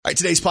right,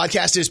 today's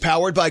podcast is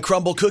powered by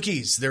Crumble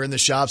Cookies. They're in the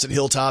shops at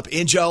Hilltop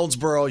in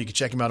Jonesboro. You can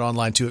check them out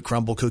online too at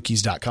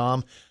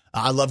crumblecookies.com.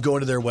 I love going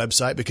to their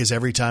website because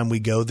every time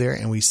we go there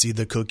and we see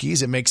the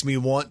cookies, it makes me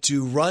want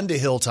to run to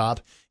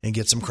Hilltop and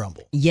get some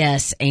crumble.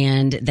 Yes,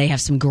 and they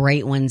have some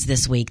great ones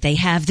this week. They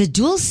have the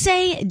Dulce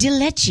de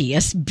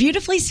Leche, a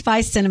beautifully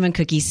spiced cinnamon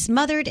cookie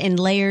smothered in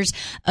layers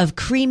of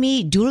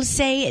creamy Dulce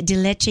de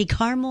Leche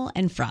caramel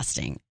and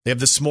frosting. They have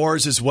the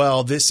s'mores as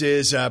well. This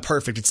is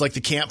perfect. It's like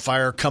the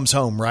campfire comes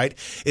home, right?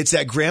 It's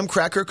that graham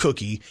cracker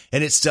cookie,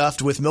 and it's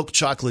stuffed with milk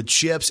chocolate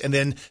chips and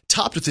then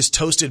topped with this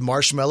toasted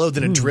marshmallow,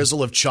 then a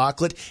drizzle of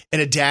chocolate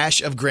and a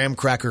dash of graham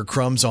cracker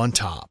crumbs on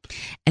top.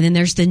 And then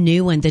there's the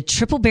new one, the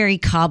triple berry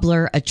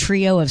cobbler, a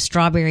trio of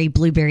strawberry,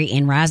 blueberry,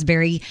 and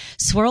raspberry,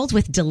 swirled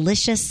with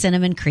delicious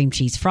cinnamon cream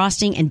cheese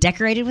frosting and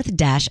decorated with a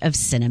dash of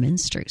cinnamon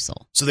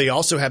streusel. So they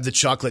also have the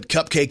chocolate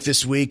cupcake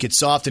this week. It's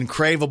soft and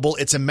craveable.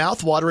 It's a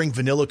mouth-watering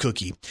vanilla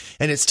cookie,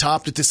 and it's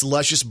topped with this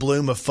luscious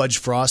bloom of fudge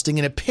frosting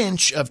and a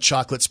pinch of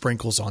chocolate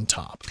sprinkles on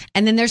top.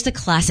 And then there's the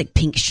classic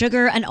pink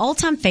sugar, an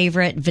all-time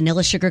favorite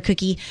vanilla sugar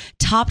cookie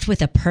topped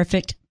with a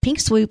perfect pink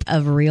swoop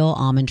of real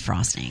almond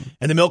frosting.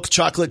 And the milk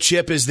chocolate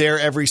chip is there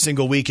every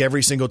single week.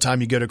 Every single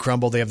time you go to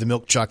Crumble, they have the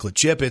milk chocolate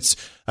chip. It's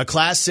a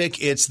classic.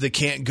 It's the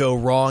can't go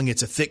wrong.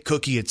 It's a thick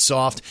cookie. It's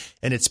soft,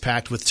 and it's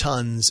packed with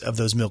tons of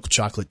those milk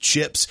chocolate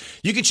chips.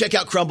 You can check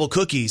out Crumble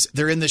Cookies.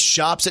 They're in the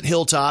shops at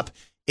Hilltop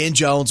in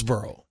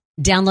Jonesboro.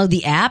 Download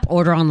the app,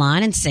 order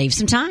online, and save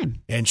some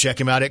time. And check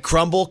them out at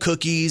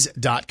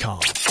crumblecookies.com.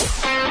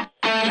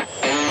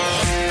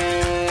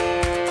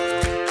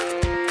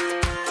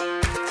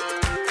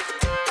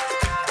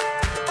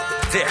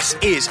 This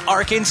is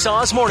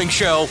Arkansas's Morning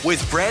Show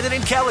with Brandon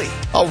and Kelly.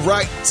 All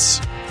right.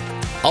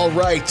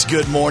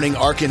 Good morning,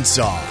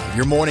 Arkansas.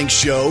 Your morning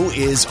show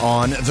is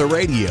on the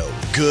radio.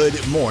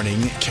 Good morning,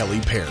 Kelly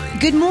Perry.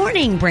 Good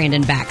morning,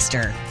 Brandon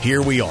Baxter.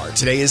 Here we are.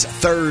 Today is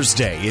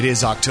Thursday. It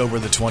is October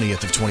the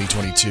 20th of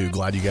 2022.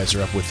 Glad you guys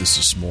are up with us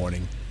this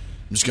morning.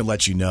 I'm just going to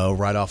let you know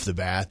right off the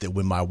bat that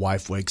when my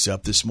wife wakes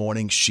up this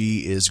morning, she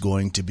is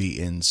going to be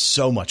in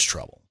so much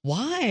trouble.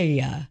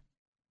 Why?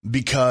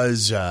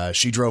 Because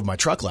she drove my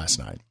truck last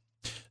night.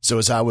 So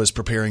as I was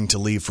preparing to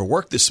leave for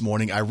work this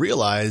morning, I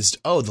realized,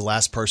 the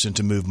last person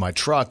to move my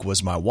truck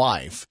was my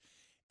wife.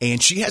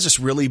 And she has this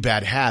really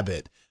bad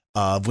habit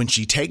of when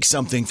she takes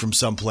something from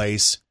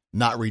someplace,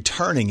 not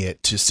returning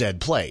it to said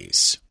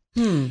place.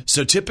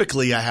 So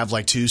typically I have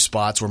like two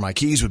spots where my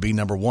keys would be.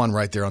 Number one,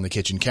 right there on the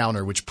kitchen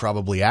counter, which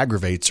probably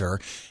aggravates her.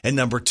 And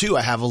number two,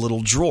 I have a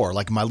little drawer,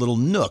 like my little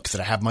nook that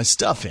I have my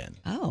stuff in.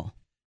 Oh.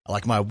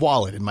 Like my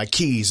wallet and my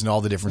keys and all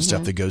the different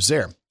stuff that goes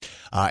there.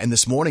 And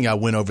this morning I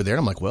went over there and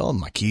I'm like, well,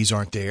 my keys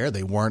aren't there.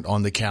 They weren't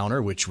on the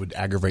counter, which would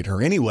aggravate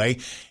her anyway.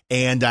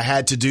 And I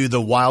had to do the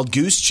wild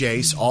goose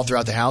chase all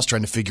throughout the house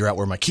trying to figure out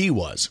where my key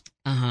was.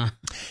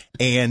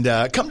 And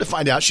come to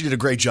find out, she did a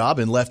great job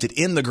and left it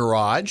in the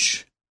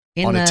garage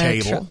on a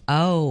table.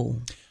 No,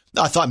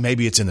 I thought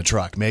maybe it's in the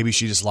truck. Maybe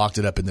she just locked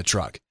it up in the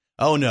truck.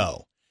 Oh,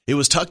 no. It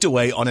was tucked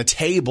away on a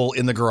table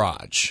in the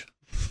garage.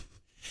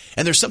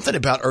 And there's something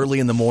about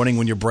early in the morning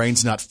when your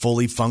brain's not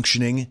fully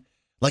functioning.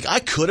 Like I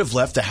could have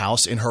left the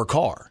house in her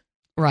car.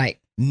 Right.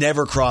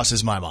 Never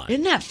crosses my mind.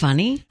 Isn't that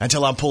funny?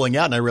 Until I'm pulling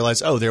out and I realize,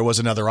 there was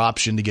another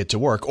option to get to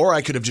work. Or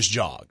I could have just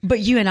jogged.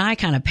 But you and I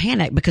kind of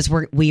panic because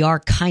we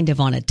are kind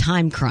of on a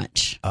time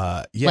crunch.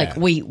 Yeah. Like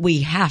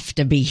we have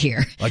to be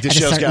here. Like the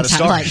show's got to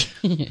start.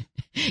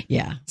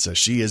 Yeah. So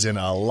she is in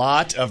a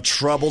lot of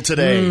trouble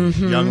today,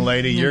 young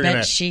lady.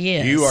 She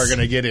is. You are going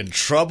to get in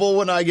trouble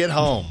when I get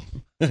home.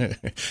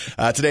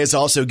 Today is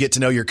also Get to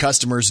Know Your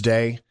Customers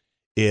Day.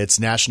 It's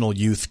National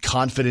Youth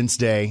Confidence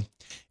Day,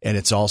 and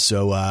it's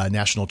also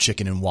National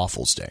Chicken and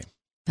Waffles Day.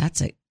 That's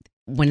it.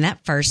 When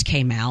that first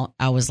came out,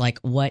 I was like,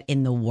 what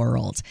in the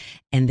world?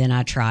 And then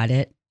I tried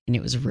it, and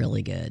it was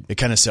really good. It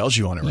kind of sells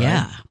you on it, right?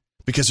 Yeah.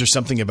 Because there's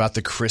something about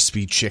the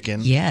crispy chicken.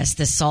 Yes,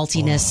 the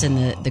saltiness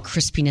and the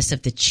crispiness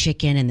of the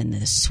chicken and then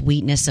the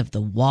sweetness of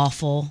the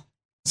waffle.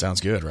 Sounds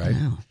good, right?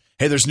 Wow.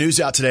 Hey, there's news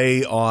out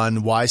today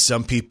on why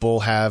some people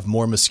have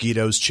more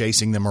mosquitoes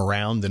chasing them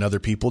around than other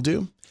people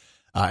do.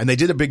 And they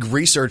did a big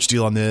research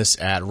deal on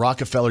this at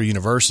Rockefeller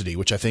University,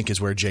 which I think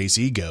is where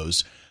Jay-Z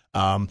goes.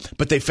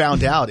 But they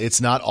found out it's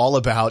not all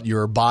about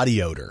your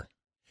body odor.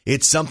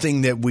 It's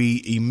something that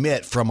we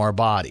emit from our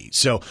body.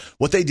 So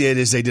what they did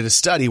is they did a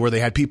study where they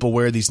had people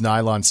wear these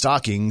nylon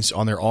stockings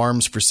on their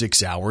arms for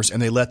 6 hours,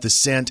 and they let the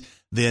scent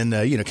then,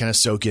 kind of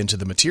soak into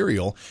the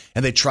material.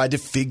 And they tried to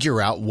figure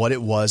out what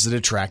it was that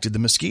attracted the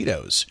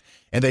mosquitoes.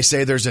 And they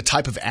say there's a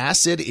type of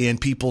acid in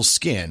people's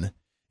skin.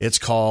 It's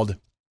called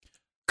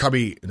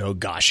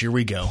here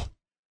we go.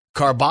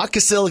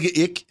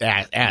 Carboxylic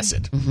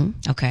acid.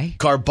 Okay.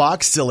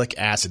 Carboxylic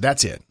acid.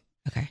 That's it.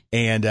 Okay.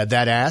 And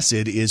that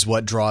acid is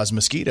what draws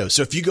mosquitoes.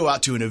 So if you go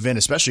out to an event,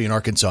 especially in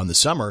Arkansas in the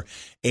summer,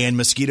 and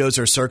mosquitoes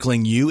are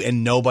circling you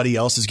and nobody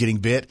else is getting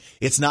bit,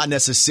 it's not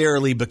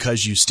necessarily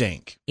because you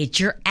stink.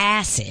 It's your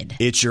acid.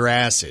 It's your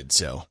acid.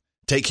 So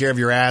take care of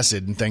your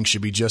acid and things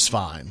should be just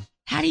fine.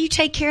 How do you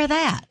take care of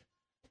that?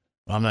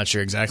 Well, I'm not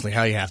sure exactly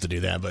how you have to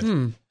do that, but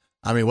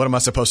I mean, what am I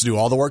supposed to do?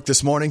 All the work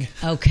this morning?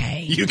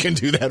 Okay. You can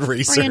do that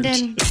research.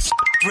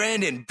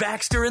 Brandon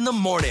Baxter in the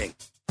morning.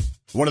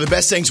 One of the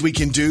best things we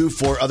can do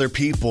for other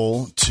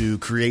people to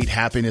create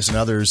happiness in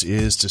others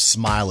is to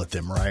smile at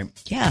them, right?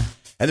 Yeah.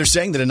 And they're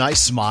saying that a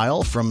nice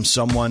smile from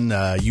someone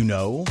you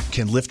know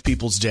can lift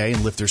people's day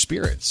and lift their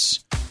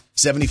spirits.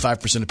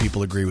 75% of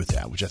people agree with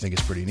that, which I think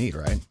is pretty neat,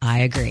 right? I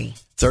agree.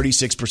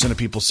 36% of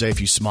people say if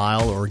you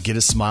smile or get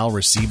a smile,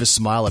 receive a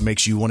smile, it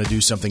makes you want to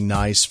do something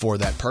nice for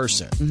that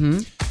person. Mm-hmm.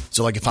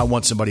 So like if I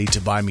want somebody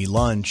to buy me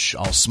lunch,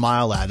 I'll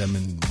smile at them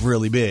and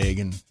really big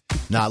and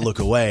not look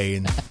away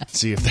and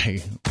see if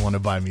they want to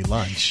buy me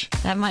lunch.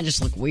 That might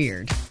just look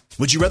weird.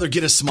 Would you rather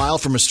get a smile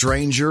from a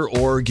stranger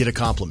or get a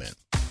compliment?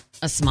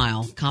 A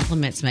smile.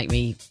 Compliments make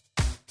me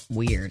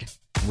weird.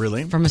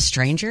 Really? From a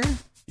stranger?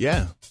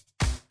 Yeah.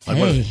 Like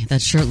hey,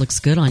 that shirt looks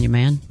good on you,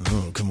 man.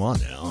 Oh, come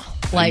on now.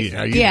 Like,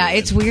 how you doing?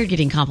 It's weird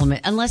getting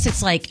compliment unless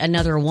it's like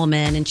another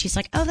woman and she's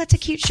like, oh, that's a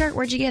cute shirt.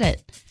 Where'd you get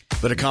it?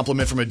 But a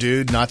compliment from a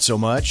dude, not so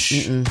much.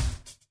 Mm-mm.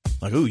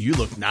 Like, ooh, you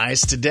look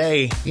nice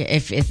today. Yeah,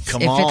 if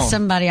it's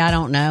somebody I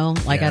don't know,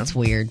 that's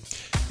weird.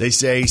 They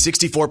say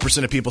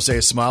 64% of people say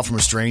a smile from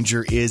a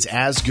stranger is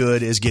as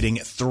good as getting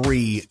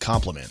 3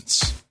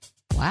 compliments.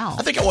 Wow.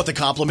 I think I want the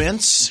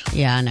compliments.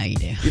 Yeah, I know you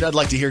do. I'd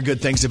like to hear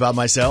good things about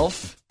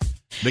myself.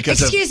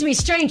 Excuse me,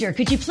 stranger.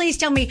 Could you please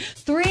tell me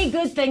 3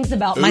 good things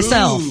about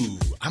myself?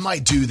 I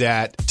might do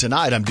that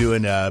tonight. I'm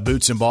doing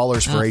Boots and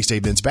Ballers for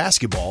A-State men's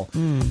basketball.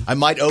 I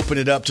might open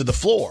it up to the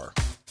floor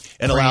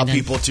and allow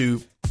people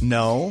to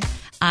know.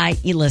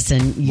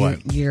 Listen.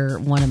 You're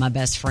one of my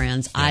best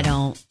friends.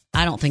 Yeah.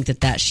 I don't think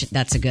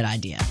that's a good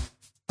idea.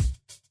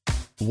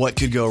 What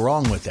could go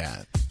wrong with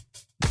that?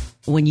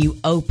 When you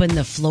open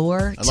the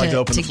floor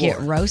to get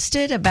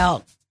roasted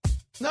about.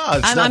 No,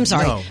 I'm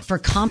sorry. No. For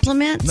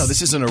compliments? No,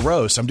 this isn't a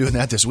roast. I'm doing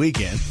that this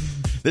weekend.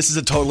 This is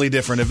a totally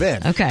different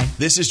event. Okay.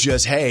 This is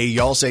just, hey,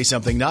 y'all say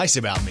something nice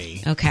about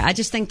me. Okay. I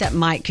just think that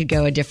could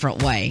go a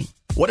different way.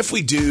 What if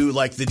we do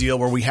like the deal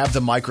where we have the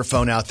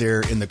microphone out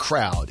there in the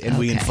crowd and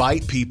we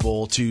invite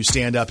people to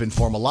stand up and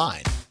form a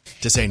line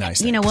to say nice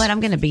things? You know what? I'm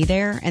going to be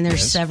there, and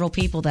there's several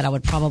people that I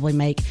would probably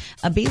make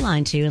a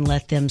beeline to and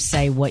let them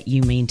say what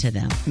you mean to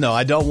them. No,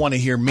 I don't want to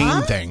hear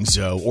mean things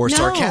or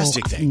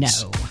sarcastic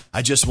things. No.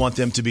 I just want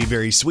them to be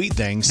very sweet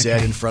things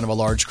said in front of a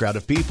large crowd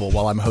of people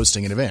while I'm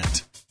hosting an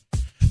event.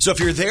 So if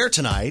you're there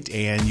tonight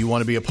and you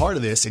want to be a part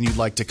of this and you'd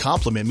like to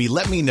compliment me,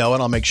 let me know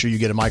and I'll make sure you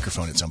get a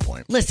microphone at some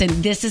point.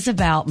 Listen, this is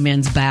about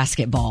men's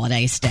basketball at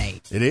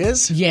A-State. It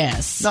is?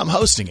 Yes. No, I'm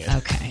hosting it.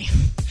 Okay.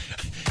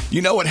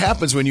 You know what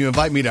happens when you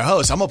invite me to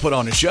host? I'm going to put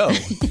on a show.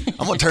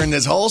 I'm going to turn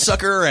this whole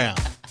sucker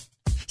around.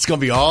 It's going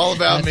to be all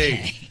about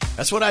me.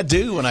 That's what I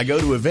do when I go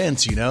to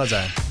events,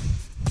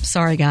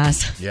 Sorry,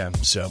 guys. Yeah.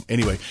 So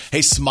anyway,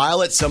 hey,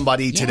 smile at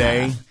somebody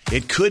today.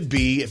 It could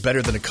be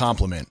better than a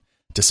compliment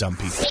to some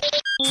people.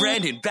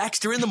 Brandon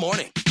Baxter in the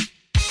morning.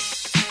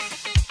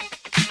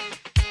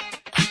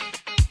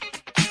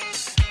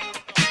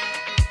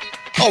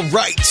 All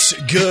right.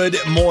 Good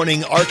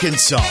morning,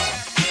 Arkansas.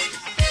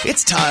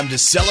 It's time to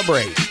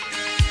celebrate.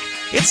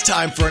 It's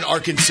time for an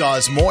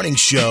Arkansas's morning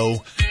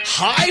show.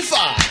 High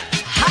five.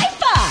 High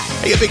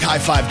five. Hey, a big high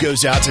five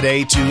goes out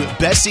today to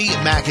Bessie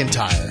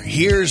McIntyre.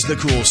 Here's the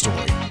cool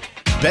story.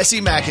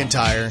 Bessie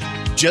McIntyre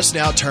just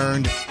now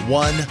turned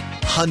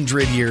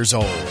 100 years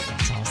old.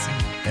 That's awesome.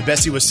 And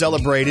Bessie was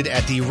celebrated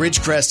at the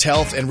Ridgecrest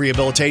Health and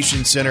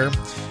Rehabilitation Center.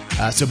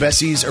 So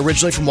Bessie's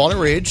originally from Walnut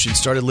Ridge and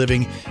started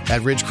living at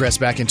Ridgecrest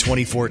back in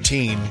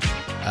 2014.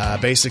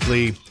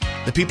 Basically,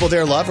 the people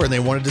there love her and they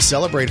wanted to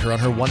celebrate her on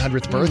her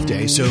 100th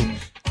birthday. So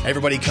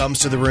everybody comes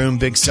to the room,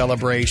 big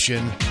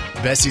celebration.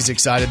 Bessie's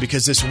excited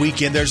because this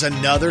weekend there's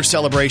another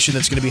celebration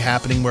that's going to be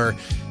happening where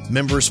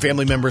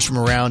family members from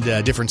around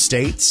different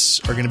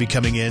states are going to be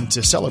coming in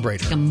to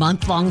celebrate her. A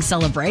month-long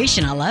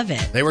celebration. I love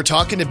it. They were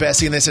talking to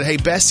Bessie and they said, hey,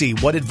 Bessie,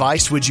 what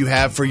advice would you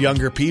have for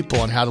younger people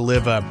on how to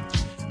live a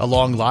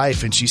long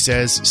life? And she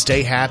says,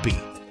 stay happy.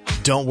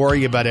 Don't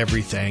worry about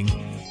everything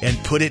and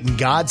put it in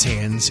God's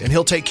hands and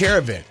he'll take care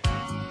of it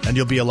and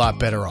you'll be a lot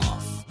better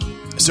off.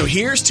 So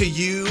here's to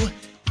you,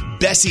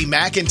 Bessie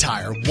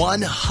McIntyre,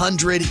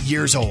 100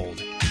 years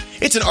old.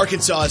 It's an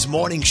Arkansas's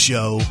morning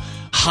show.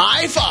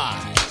 High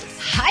five.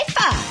 High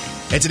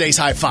five. And today's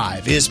high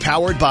five is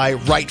powered by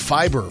Right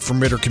Fiber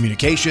from Ritter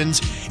Communications.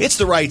 It's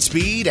the right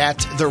speed at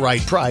the right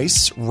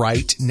price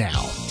right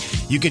now.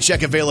 You can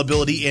check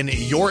availability in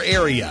your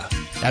area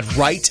at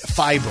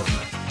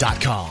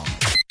rightfiber.com.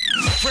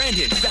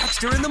 Brandon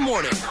Baxter in the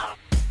morning.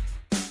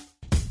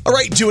 All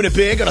right, doing it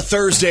big on a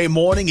Thursday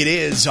morning. It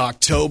is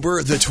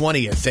October the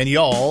 20th. And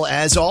y'all,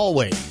 as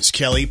always,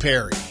 Kelly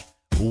Perry.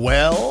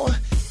 Well,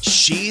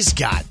 she's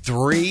got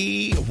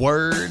 3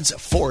 words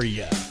for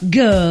you.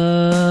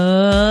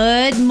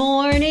 Good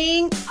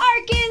morning,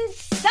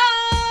 Arkansas!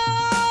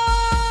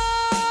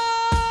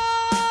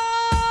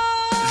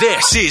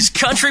 This is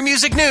Country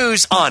Music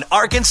News on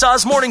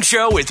Arkansas's Morning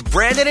Show with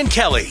Brandon and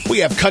Kelly. We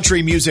have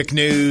country music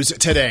news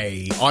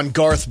today on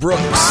Garth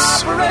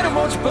Brooks. Operator,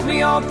 won't you put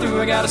me on through?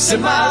 I gotta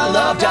send my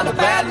love down to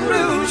Baton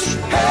Rouge.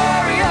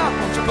 Hurry up,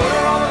 won't you put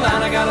her on the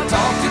line. I gotta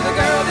talk to the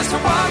girl just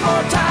one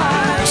more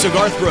time. So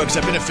Garth Brooks,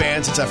 I've been a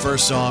fan since I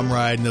first saw him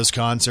riding those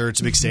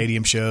concerts, big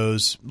stadium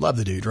shows. Love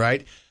the dude,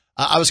 right?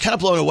 I was kind of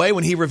blown away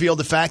when he revealed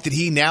the fact that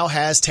he now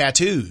has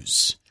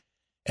tattoos.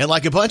 And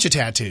like a bunch of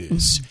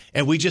tattoos.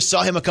 And we just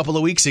saw him a couple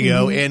of weeks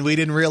ago, and we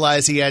didn't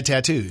realize he had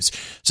tattoos.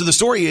 So the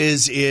story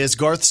is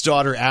Garth's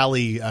daughter,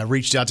 Allie,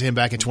 reached out to him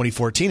back in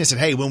 2014 and said,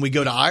 hey, when we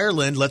go to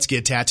Ireland, let's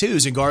get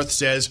tattoos. And Garth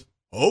says,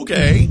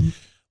 okay.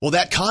 Well,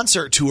 that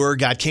concert tour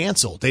got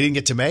canceled. They didn't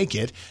get to make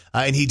it.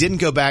 And he didn't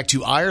go back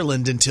to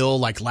Ireland until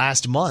like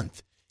last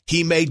month.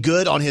 He made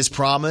good on his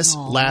promise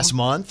last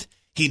month.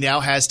 He now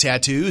has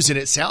tattoos, and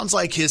it sounds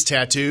like his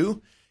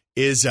tattoo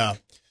is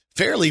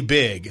fairly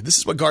big. This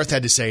is what Garth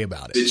had to say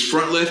about it. It's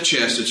front left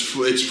chest,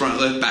 it's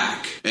front left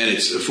back, and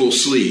it's a full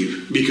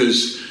sleeve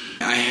because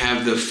I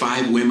have the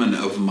 5 women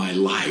of my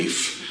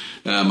life.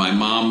 My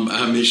mom,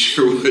 Miss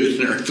Sherwood,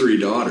 and her 3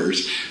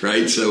 daughters,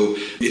 right? So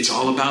it's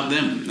all about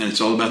them, and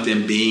it's all about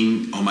them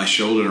being on my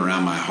shoulder and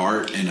around my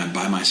heart and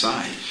by my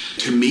side.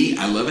 To me,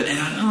 I love it, and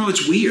I don't know,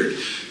 it's weird.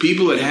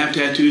 People that have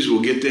tattoos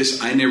will get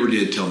this. I never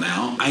did till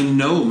now. I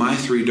know my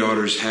 3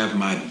 daughters have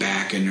my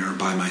back and are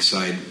by my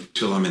side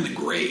till I'm in the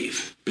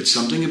grave. But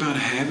something about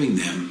having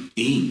them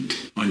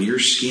inked on your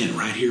skin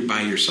right here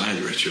by your side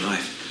the rest of your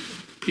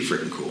life, pretty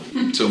freaking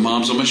cool. So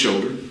mom's on my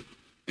shoulder,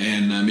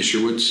 and Miss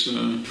Sherwood's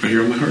right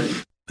here on my heart.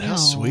 How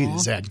sweet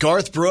is that?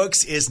 Garth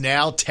Brooks is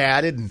now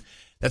tatted, and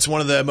that's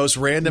one of the most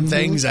random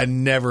things I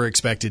never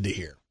expected to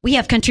hear. We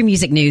have country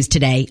music news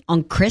today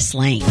on Chris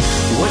Lane.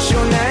 What's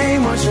your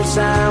name? What's your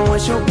sign?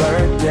 What's your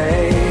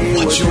birthday?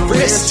 What's your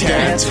wrist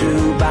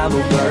tattoo?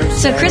 Bible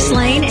verse. So Chris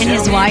Lane and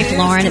his wife,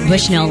 Lauren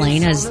Bushnell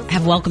Lane,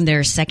 have welcomed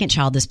their second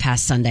child this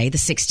past Sunday, the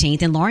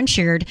 16th. And Lauren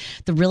shared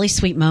the really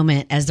sweet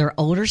moment as their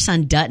older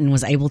son, Dutton,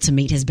 was able to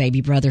meet his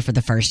baby brother for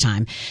the first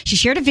time. She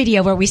shared a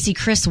video where we see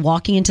Chris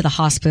walking into the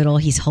hospital.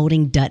 He's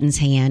holding Dutton's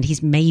hand.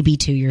 He's maybe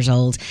 2 years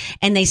old.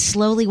 And they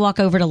slowly walk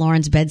over to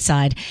Lauren's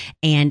bedside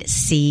and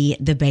see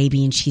the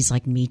baby. And she's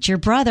like, meet your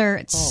brother.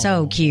 It's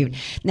so cute.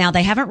 Now,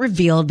 they haven't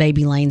revealed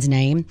baby Lane's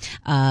name,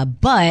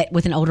 but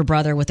with an older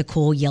brother with a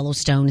cool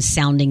Yellowstone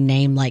sounding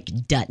name like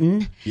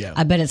Dutton,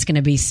 I bet it's going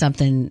to be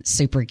something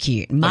super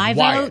cute. My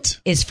vote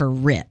is for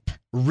Rip.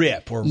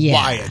 Rip or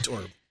Wyatt or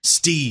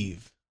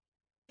Steve.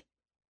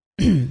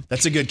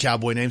 That's a good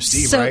cowboy name,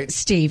 Steve, right?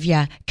 Steve,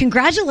 yeah.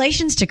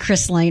 Congratulations to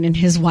Chris Lane and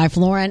his wife,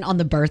 Lauren, on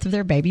the birth of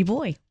their baby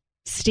boy,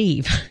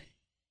 Steve.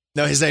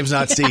 No, his name's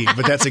not Steve,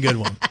 but that's a good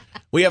one.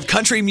 We have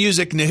country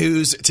music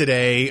news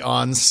today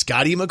on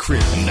Scotty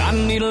McCreery. And I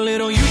need a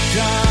little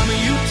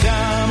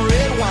U-time,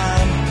 red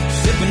wine,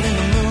 sipping in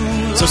the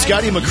moonlight. So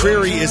Scotty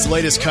McCreery is the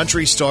latest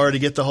country star to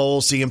get the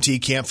whole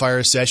CMT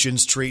Campfire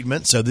Sessions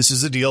treatment. So this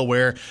is a deal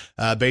where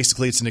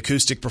basically it's an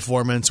acoustic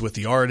performance with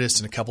the artist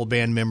and a couple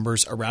band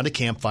members around a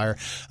campfire.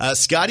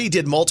 Scotty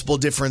did multiple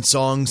different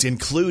songs,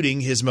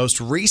 including his most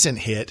recent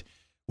hit,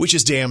 which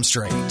is Damn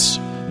Straight.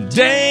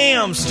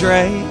 Damn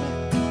straight.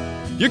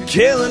 You're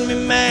killing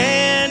me,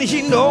 man.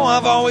 You know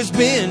I've always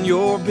been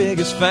your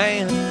biggest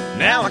fan.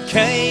 Now I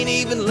can't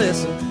even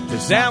listen,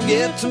 'cause I'll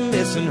get to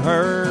missing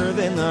her,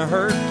 then the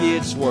hurt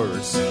gets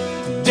worse.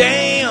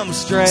 Damn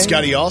straight.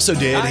 Scotty also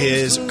did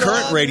his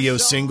current radio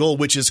single,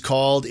 which is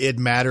called It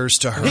Matters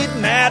to Her. It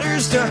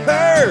matters to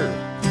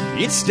her.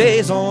 It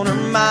stays on her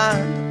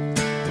mind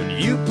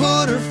when you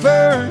put her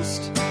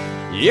first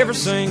every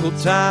single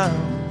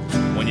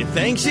time. When you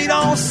think she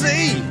don't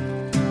see,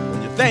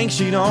 when you think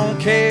she don't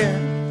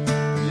care,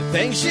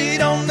 think she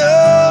don't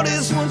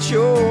notice what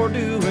you're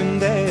doing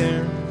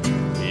there.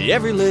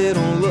 Every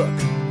little look,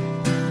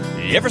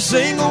 every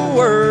single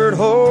word,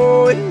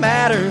 oh, it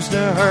matters to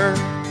her.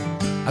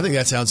 I think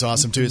that sounds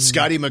awesome, too. It's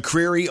Scotty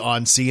McCreery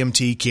on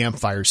CMT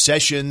Campfire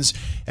Sessions,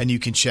 and you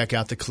can check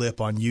out the clip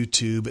on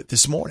YouTube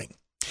this morning.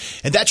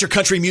 And that's your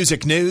country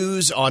music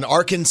news on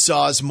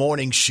Arkansas's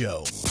Morning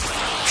Show.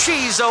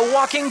 She's a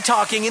walking,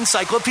 talking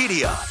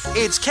encyclopedia.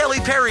 It's Kelly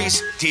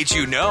Perry's Did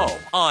You Know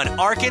on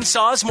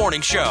Arkansas's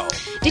Morning Show.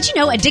 Did you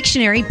know a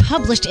dictionary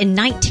published in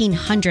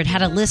 1900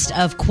 had a list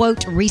of,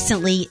 quote,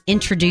 recently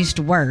introduced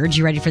words?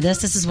 You ready for this?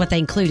 This is what they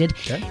included.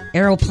 Okay.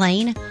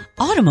 Aeroplane,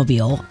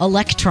 automobile,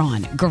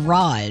 electron,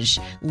 garage,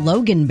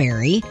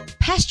 Loganberry,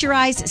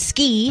 pasteurized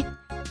ski,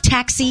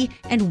 taxi,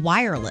 and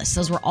wireless.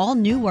 Those were all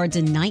new words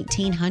in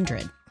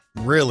 1900.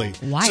 Really?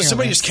 Wireless. So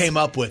somebody just came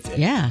up with it.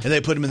 Yeah. And they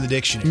put them in the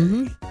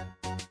dictionary.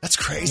 That's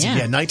crazy.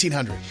 Yeah,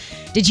 1900.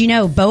 Did you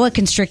know boa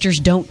constrictors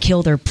don't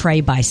kill their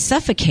prey by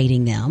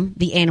suffocating them?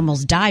 The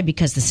animals die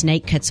because the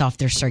snake cuts off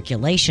their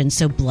circulation,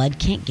 so blood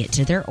can't get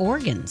to their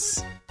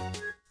organs.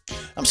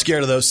 I'm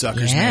scared of those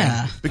suckers,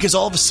 man. Because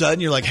all of a sudden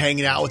you're like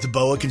hanging out with the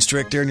boa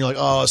constrictor and you're like,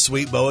 oh,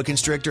 sweet boa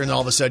constrictor, and then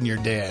all of a sudden you're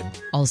dead.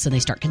 All of a sudden they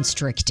start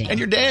constricting. And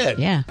you're dead.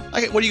 Yeah.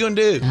 Like, what are you going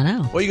to do? I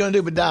know. What are you going to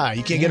do but die?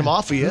 You can't get them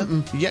off of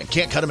you. You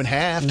can't cut them in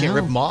half. Can't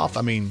rip them off.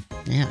 I mean,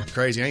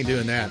 crazy. I ain't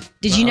doing that.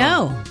 Did you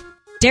know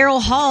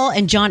Daryl Hall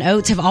and John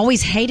Oates have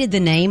always hated the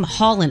name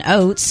Hall &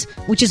 Oates,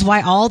 which is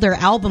why all their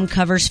album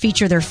covers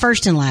feature their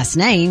first and last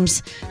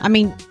names. I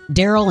mean,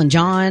 Daryl and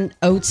John,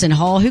 Oates and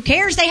Hall, who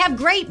cares? They have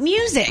great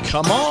music.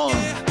 Come on.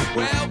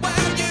 Well,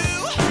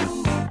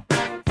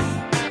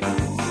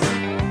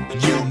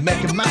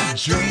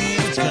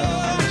 dreams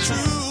come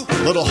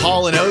true. Little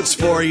Hall & Oates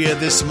for you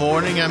this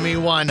morning. I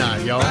mean, why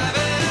not, y'all?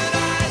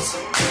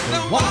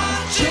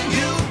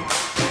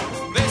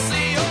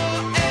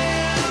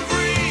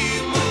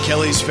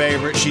 Kelly's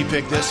favorite. She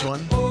picked this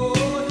one.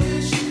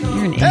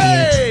 You're an idiot.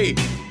 Hey!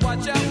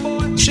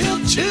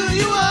 She'll chew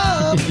you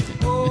up.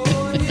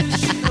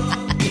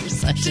 You're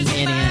such an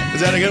idiot.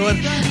 Is that a good one?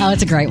 Oh,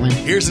 it's a great one.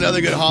 Here's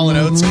another good Hall &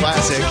 Oates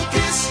classic.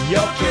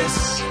 Your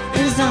kiss.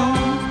 It's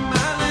on.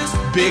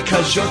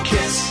 Because your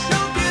kiss.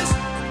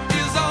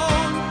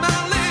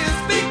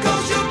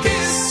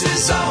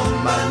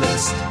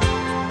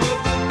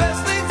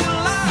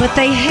 But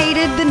they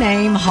hated the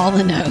name Hall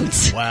 &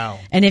 Oates. Wow.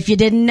 And if you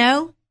didn't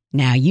know,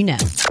 now you know.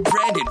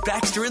 Brandon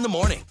Baxter in the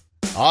morning.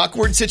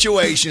 Awkward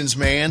situations,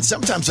 man.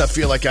 Sometimes I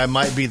feel like I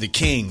might be the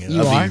king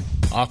of are. the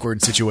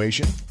awkward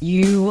situation.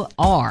 You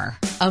are.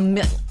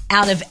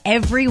 Out of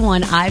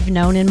everyone I've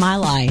known in my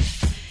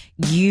life,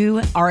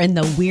 you are in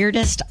the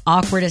weirdest,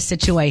 awkwardest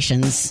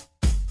situations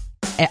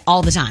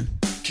all the time.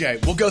 Okay,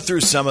 we'll go through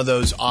some of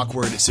those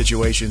awkward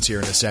situations here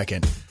in a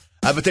second.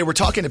 But they were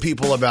talking to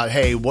people about,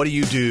 hey, what do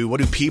you do? What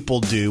do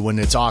people do when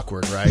it's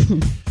awkward, right?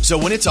 So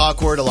when it's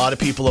awkward, a lot of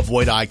people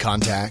avoid eye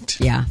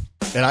contact. Yeah.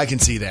 And I can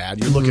see that.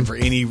 You're looking for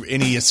any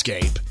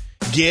escape.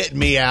 Get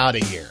me out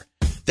of here.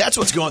 That's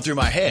what's going through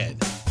my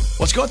head.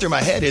 What's going through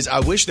my head is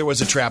I wish there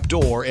was a trap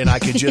door and I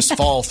could just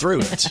fall through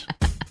it.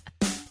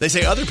 They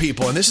say other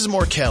people, and this is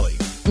more Kelly,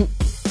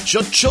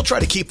 she'll try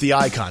to keep the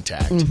eye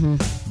contact.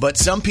 But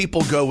some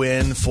people go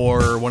in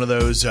for one of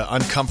those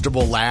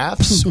uncomfortable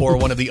laughs or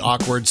one of the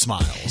awkward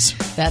smiles.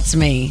 That's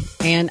me.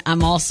 And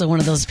I'm also one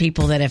of those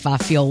people that if I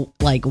feel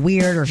like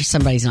weird or if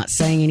somebody's not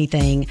saying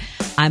anything,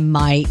 I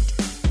might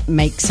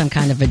make some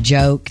kind of a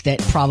joke that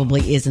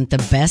probably isn't the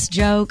best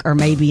joke, or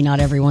maybe not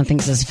everyone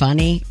thinks is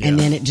funny. And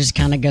then it just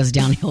kind of goes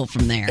downhill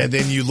from there. And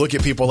then you look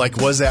at people like,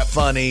 was that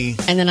funny?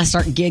 And then I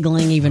start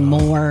giggling even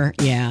more.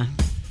 Yeah.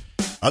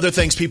 Other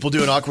things people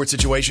do in awkward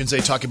situations, they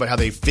talk about how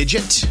they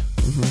fidget.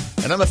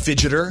 And I'm a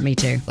fidgeter. Me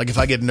too. Like if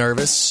I get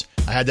nervous,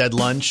 I had that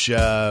lunch,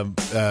 I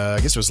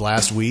guess it was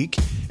last week,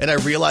 and I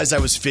realized I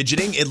was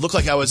fidgeting. It looked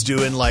like I was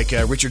doing like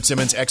Richard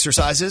Simmons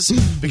exercises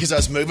because I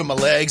was moving my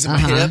legs and my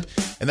hip.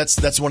 And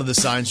that's one of the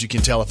signs you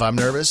can tell if I'm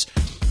nervous.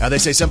 They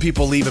say some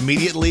people leave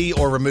immediately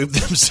or remove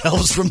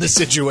themselves from the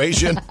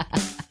situation.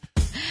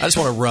 I just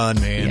want to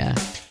run, man. Yeah.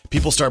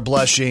 People start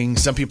blushing.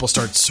 Some people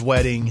start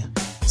sweating.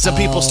 Some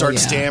people start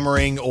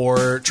stammering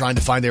or trying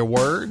to find their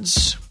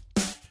words.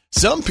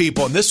 Some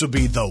people, and this would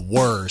be the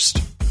worst,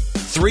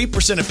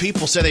 3% of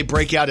people say they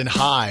break out in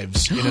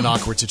hives in an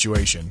awkward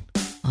situation.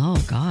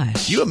 Oh,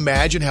 gosh. You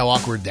imagine how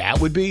awkward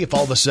that would be if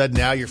all of a sudden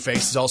now your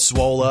face is all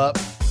swole up?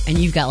 And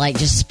you've got like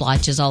just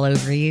splotches all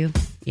over you.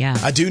 Yeah.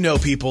 I do know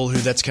people who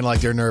that's kind of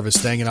like their nervous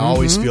thing, and I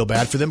always feel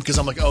bad for them because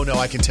I'm like, oh no,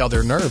 I can tell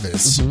they're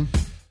nervous.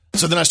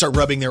 So then I start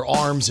rubbing their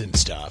arms and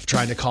stuff,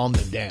 trying to calm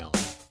them down.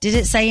 Did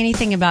it say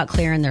anything about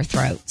clearing their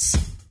throats?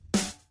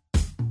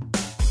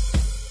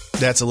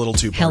 That's a little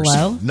too personal.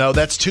 Hello? No,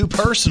 that's too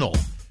personal.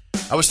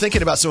 I was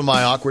thinking about some of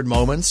my awkward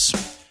moments.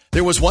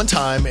 There was one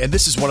time, and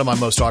this is one of my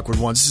most awkward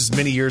ones. This is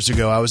many years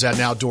ago. I was at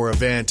an outdoor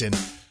event, and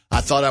I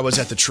thought I was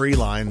at the tree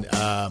line,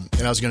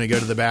 and I was going to go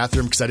to the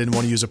bathroom because I didn't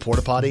want to use a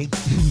porta potty.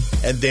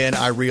 And then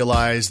I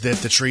realized that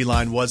the tree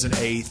line wasn't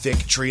a thick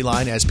tree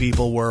line as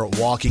people were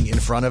walking in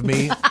front of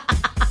me.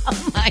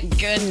 Oh, my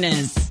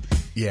goodness.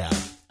 Yeah.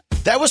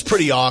 That was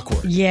pretty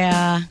awkward.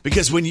 Yeah.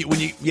 Because when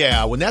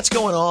that's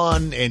going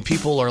on and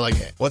people are like,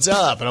 what's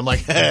up? And I'm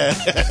like, And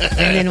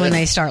then when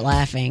they start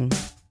laughing.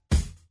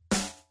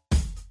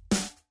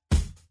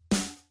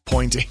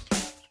 Pointing.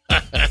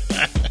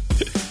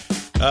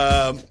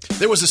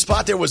 There was a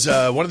spot,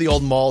 one of the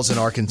old malls in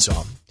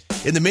Arkansas.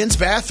 In the men's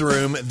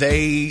bathroom,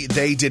 they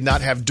did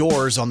not have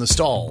doors on the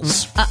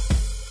stalls.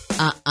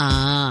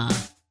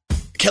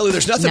 Kelly,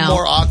 there's nothing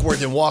more awkward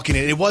than walking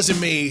in. It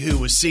wasn't me who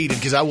was seated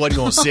because I wasn't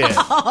going to sit.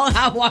 Oh,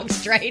 I walked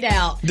straight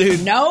out.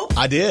 Dude, nope.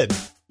 I did.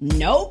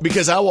 Nope.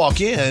 Because I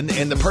walk in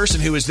and the person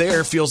who is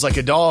there feels like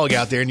a dog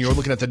out there and you're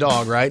looking at the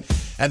dog, right?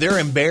 And they're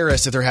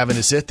embarrassed that they're having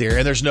to sit there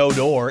and there's no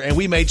door. And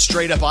we made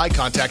straight up eye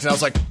contact and I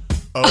was like,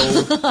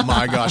 oh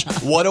my gosh,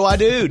 what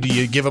do? Do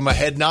you give them a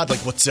head nod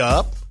like, what's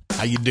up?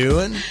 How you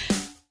doing?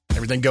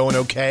 Everything going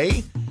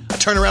okay? I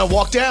turned around and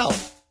walked out.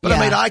 But I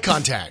made eye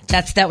contact.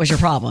 That was your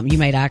problem. You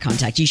made eye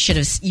contact. You should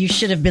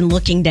have been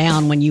looking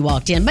down when you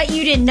walked in, but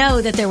you didn't know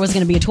that there was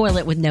going to be a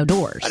toilet with no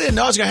doors. I didn't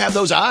know I was going to have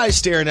those eyes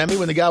staring at me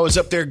when the guy was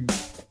up there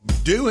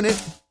doing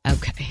it.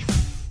 Okay.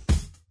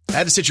 I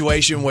had a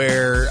situation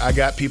where I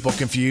got people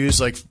confused.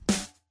 Like,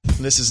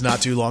 this is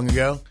not too long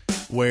ago,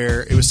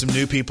 where it was some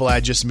new people I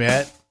had just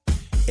met,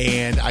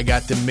 and I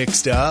got them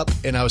mixed up.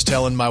 And I was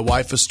telling my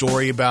wife a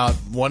story about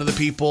one of the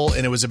people,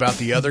 and it was about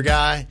the other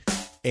guy.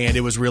 And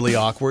it was really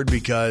awkward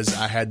because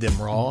I had them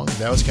wrong.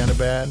 That was kind of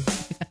bad.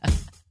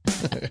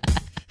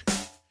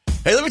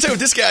 Hey, let me tell you what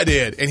this guy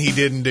did. And he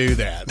didn't do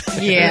that.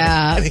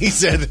 Yeah. And he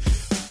said,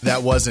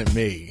 that wasn't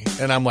me.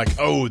 And I'm like,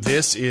 oh,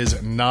 this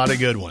is not a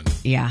good one.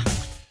 Yeah. I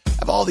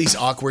have all these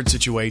awkward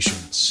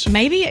situations.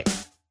 Maybe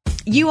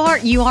You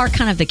are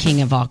kind of the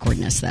king of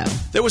awkwardness, though.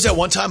 There was that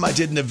one time I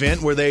did an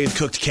event where they had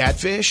cooked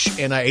catfish,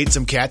 and I ate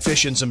some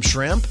catfish and some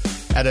shrimp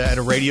at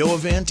a radio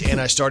event, and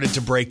I started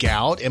to break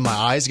out, and my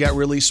eyes got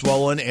really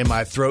swollen, and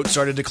my throat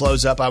started to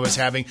close up. I was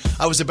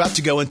about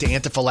to go into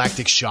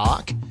anaphylactic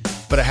shock,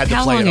 but I had to play it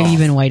off. How long have you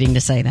been waiting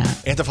to say that?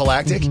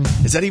 Anaphylactic?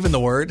 Mm-hmm. Is that even the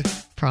word?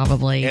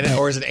 Probably.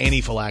 Or is it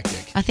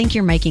anaphylactic? I think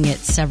you're making it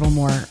several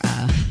more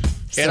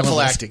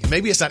Anaphylactic.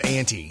 Maybe it's not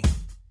anti.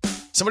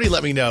 Somebody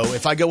let me know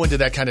if I go into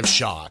that kind of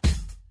shock,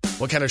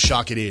 what kind of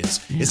shock it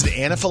is. Yeah. Is it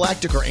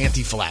anaphylactic or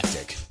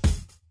antiphylactic?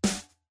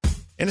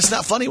 And it's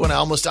not funny when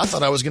I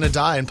thought I was going to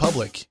die in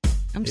public.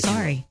 I'm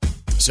sorry.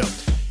 So,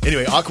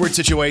 anyway, awkward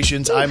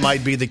situations. I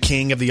might be the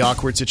king of the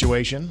awkward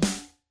situation.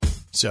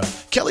 So,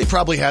 Kelly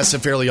probably has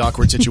some fairly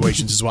awkward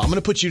situations as well. I'm going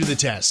to put you to the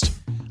test.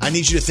 I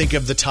need you to think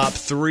of the top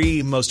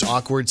 3 most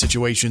awkward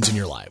situations in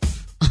your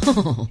life.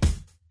 Oh,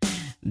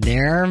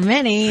 there are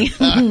many.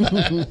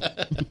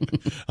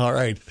 All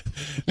right.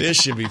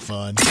 This should be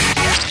fun.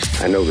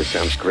 I know this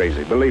sounds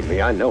crazy. Believe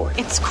me, I know it.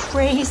 It's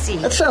crazy.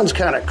 That sounds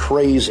kind of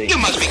crazy. You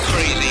must be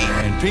crazy.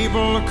 And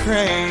people are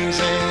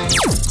crazy.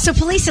 So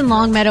police in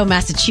Longmeadow,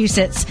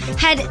 Massachusetts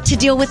had to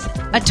deal with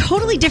a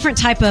totally different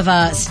type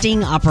of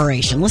sting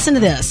operation. Listen to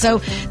this. So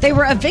they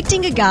were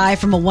evicting a guy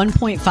from a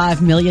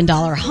 $1.5 million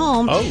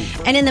home.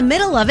 Oh. And in the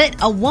middle of it,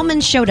 a woman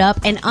showed up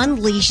and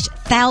unleashed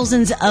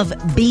thousands of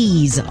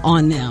bees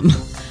on them.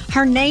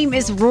 Her name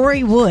is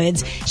Rory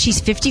Woods. She's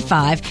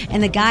 55,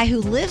 and the guy who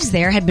lives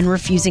there had been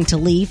refusing to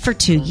leave for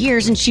 2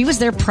 years, and she was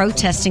there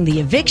protesting the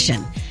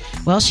eviction.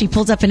 Well, she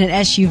pulled up in an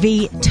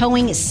SUV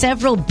towing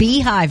several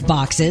beehive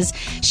boxes.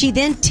 She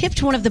then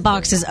tipped one of the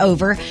boxes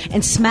over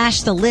and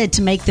smashed the lid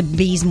to make the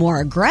bees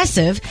more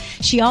aggressive.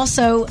 She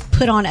also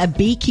put on a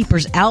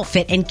beekeeper's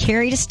outfit and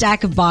carried a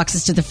stack of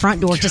boxes to the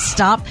front door to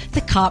stop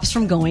the cops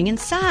from going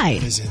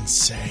inside. That is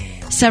insane.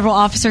 Several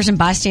officers and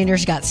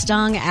bystanders got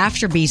stung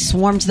after bees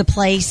swarmed the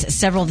place.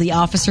 Several of the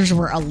officers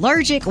were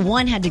allergic.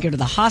 One had to go to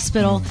the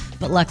hospital,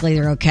 but luckily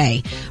they're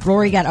okay.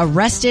 Rory got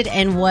arrested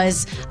and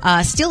was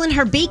still in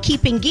her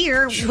beekeeping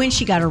gear when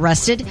she got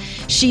arrested.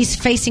 She's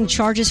facing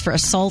charges for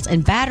assault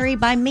and battery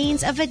by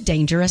means of a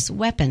dangerous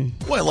weapon.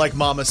 Well, like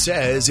Mama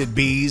says, it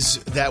bees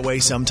that way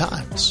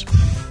sometimes.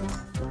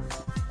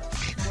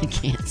 I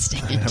can't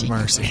stand Have you.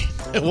 mercy.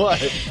 What?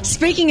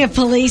 Speaking of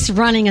police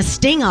running a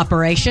sting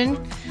operation,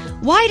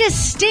 why does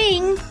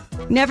Sting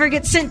never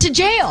get sent to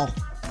jail?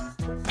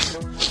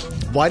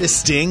 Why does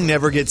Sting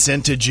never get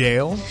sent to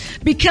jail?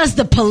 Because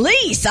the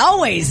police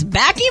always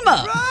back him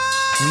up.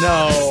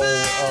 No.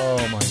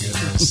 Oh, my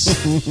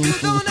goodness.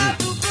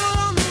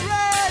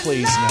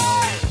 Please, no.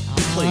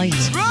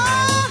 Please, no.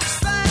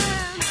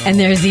 And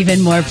there's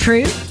even more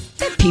proof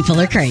that people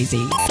are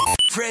crazy.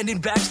 Brandon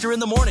Baxter in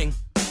the morning.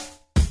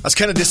 I was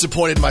kind of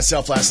disappointed in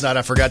myself last night.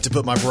 I forgot to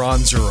put my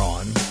bronzer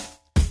on,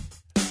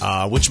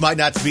 which might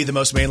not be the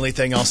most manly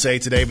thing I'll say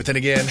today. But then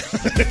again,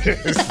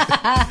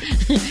 I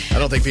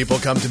don't think people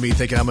come to me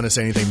thinking I'm going to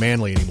say anything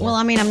manly anymore. Well,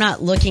 I mean, I'm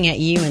not looking at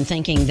you and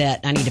thinking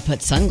that I need to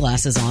put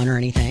sunglasses on or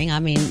anything. I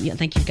mean, I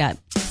think you've got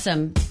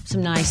some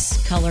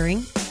nice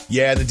coloring.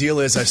 Yeah, the deal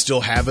is I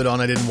still have it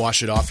on. I didn't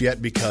wash it off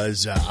yet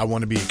because I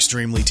want to be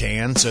extremely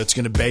tan. So it's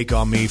going to bake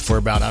on me for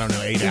about,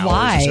 8 hours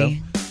Why? or so.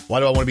 Why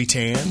do I want to be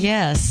tan?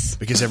 Yes.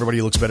 Because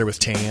everybody looks better with a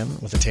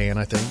tan,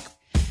 I think.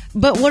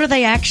 But what are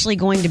they actually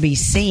going to be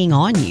seeing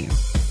on you?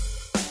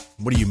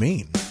 What do you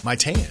mean? My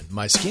tan,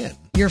 my skin.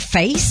 Your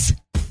face?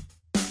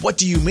 What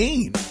do you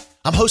mean?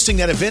 I'm hosting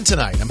that event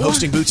tonight. I'm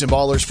hosting Boots and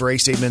Ballers for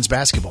A-State men's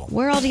basketball.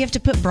 Where all do you have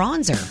to put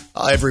bronzer?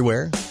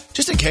 Everywhere.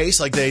 Just in case,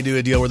 like they do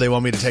a deal where they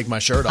want me to take my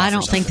shirt off. I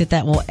don't think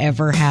that will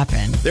ever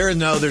happen.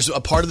 There's a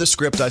part of the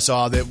script I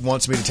saw that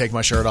wants me to take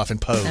my shirt off and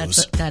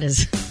pose. That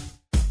is.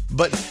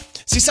 But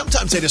see,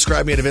 sometimes they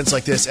describe me at events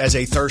like this as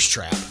a thirst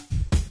trap.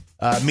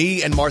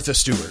 Me and Martha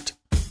Stewart.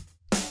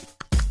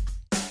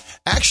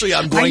 Actually,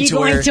 I'm going to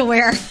wear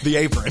the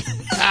apron.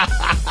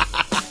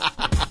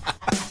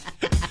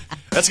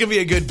 That's going to be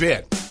a good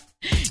bit.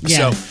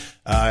 Yeah. So,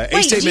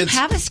 Wait, do you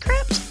have a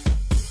script?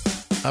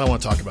 I don't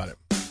want to talk about it.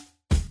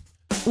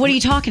 What are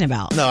you talking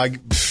about? No, I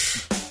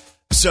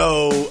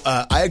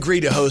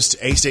agreed to host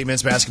A-State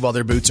men's basketball,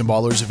 their Boots and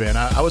Ballers event.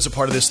 I was a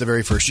part of this the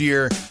very first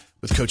year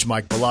with Coach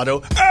Mike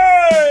Bellotto.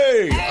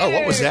 Hey! Oh,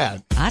 what was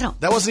that?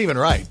 That wasn't even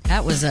right.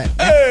 That was a...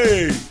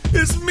 Hey!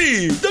 It's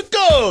me, the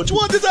coach.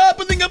 What is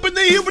happening up in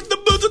here with the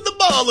Boots and the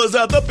Ballers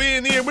out up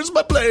in here? Where's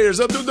my players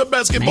up doing the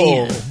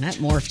basketball? Man, that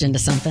morphed into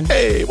something.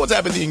 Hey, what's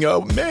happening,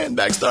 man,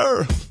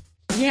 Baxter?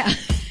 Yeah.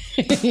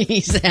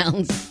 He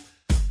sounds...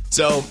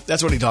 So,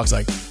 that's what he talks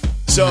like.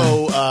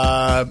 So,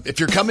 if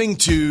you're coming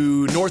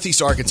to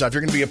Northeast Arkansas, if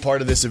you're going to be a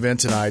part of this event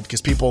tonight,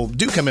 because people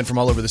do come in from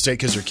all over the state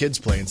because their kids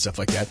play and stuff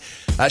like that,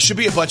 it should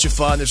be a bunch of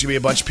fun. There's going to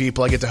be a bunch of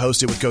people. I get to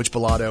host it with Coach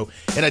Bellotto.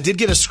 And I did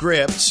get a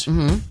script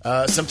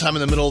sometime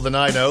in the middle of the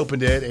night. I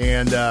opened it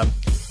and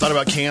thought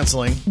about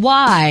canceling.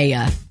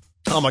 Why?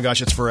 Oh, my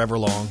gosh, it's forever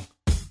long.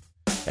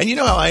 And you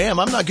know how I am.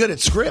 I'm not good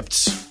at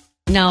scripts.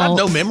 No. I have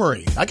no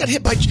memory. I got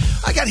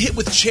hit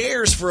with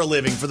chairs for a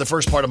living for the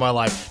first part of my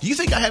life. Do you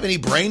think I have any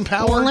brain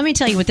power? Well, let me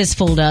tell you what this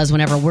fool does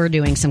whenever we're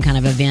doing some kind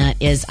of event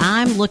is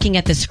I'm looking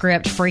at the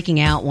script, freaking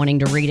out, wanting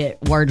to read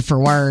it word for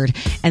word.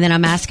 And then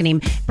I'm asking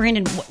him,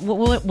 Brandon,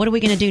 what are we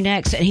going to do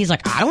next? And he's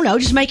like, I don't know.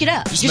 Just make it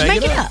up. Just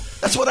make it up.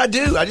 That's what I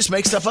do. I just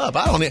make stuff up.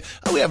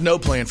 We have no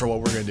plan for what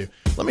we're going to do.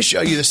 Let me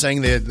show you this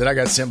thing that I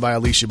got sent by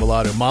Alicia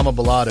Bellotto. Mama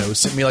Bellotto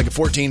sent me like a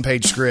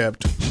 14-page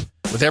script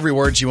with every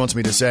word she wants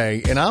me to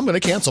say, and I'm going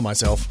to cancel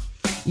myself.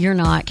 You're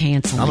not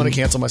canceling. I'm going to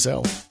cancel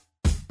myself.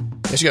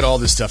 And she got all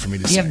this stuff for me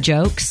to say. You have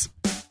jokes?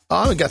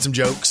 Oh, I got some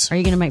jokes. Are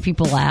you going to make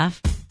people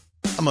laugh?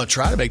 I'm going to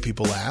try to make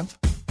people laugh.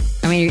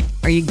 I mean,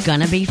 are you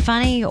going to be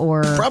funny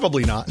or?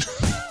 Probably not.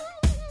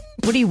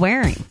 What are you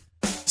wearing?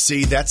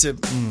 See, that's it.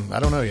 I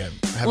don't know yet.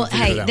 Well,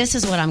 hey, this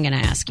is what I'm going to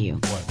ask you.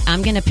 What?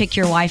 I'm going to pick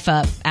your wife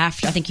up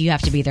after. I think you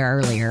have to be there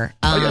earlier.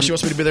 Oh, yeah, she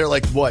wants me to be there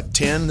like,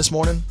 10 this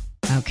morning?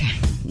 Okay.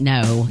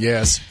 No.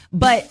 Yes.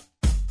 But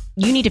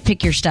you need to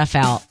pick your stuff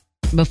out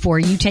before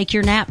you take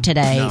your nap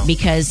today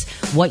because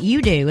what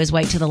you do is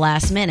wait till the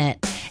last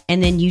minute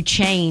and then you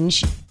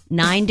change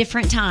 9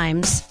 different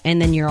times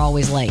and then you're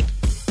always late.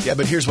 Yeah,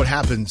 but here's what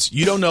happens.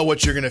 You don't know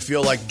what you're going to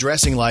feel like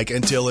dressing like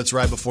until it's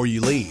right before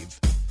you leave.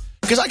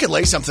 Because I could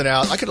lay something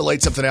out. I could have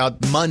laid something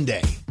out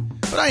Monday,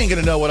 but I ain't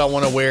going to know what I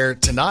want to wear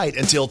tonight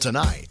until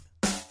tonight.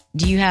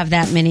 Do you have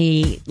that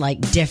many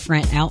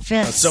different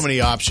outfits? So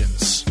many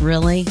options.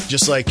 Really?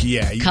 Just like,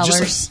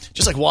 colors?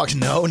 Just like walk.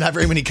 No, not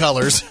very many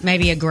colors.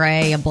 Maybe a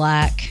gray, a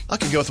black. I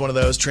could go with one of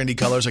those trendy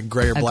colors, like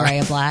gray or black. A gray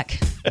or black.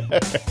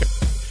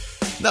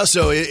 No,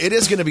 so it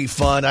is going to be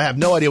fun. I have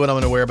no idea what I'm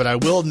going to wear, but I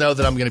will know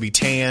that I'm going to be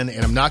tan,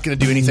 and I'm not going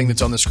to do anything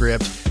that's on the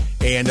script,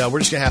 and we're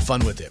just going to have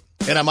fun with it.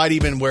 And I might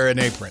even wear an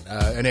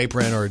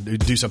apron or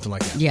do something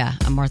like that. Yeah,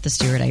 a Martha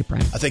Stewart apron.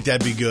 I think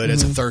that'd be good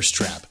as a thirst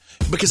trap.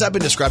 Because I've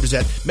been described as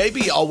that.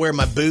 Maybe I'll wear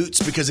my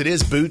boots because it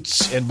is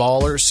boots and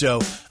ballers. So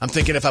I'm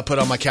thinking if I put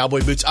on my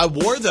cowboy boots. I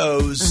wore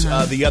those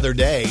the other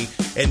day.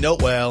 And I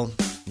don't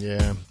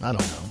know.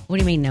 What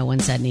do you mean no one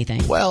said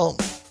anything? Well,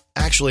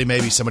 actually,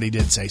 maybe somebody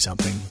did say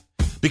something.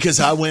 Because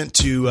I went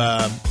to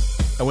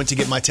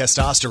get my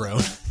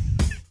testosterone.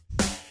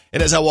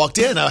 And as I walked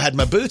in, I had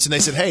my boots. And they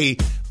said, hey,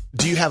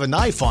 do you have a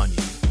knife on you?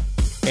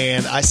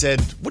 And I said,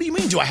 what do you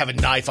mean do I have a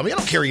knife on me? I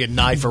don't carry a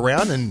knife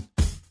around. And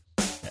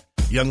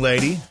young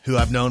lady who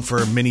I've known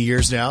for many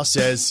years now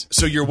says,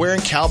 so you're wearing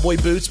cowboy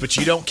boots, but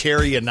you don't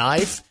carry a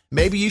knife?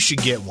 Maybe you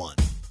should get one.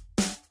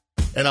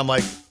 And I'm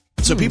like,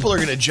 so people are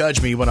going to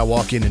judge me when I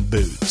walk in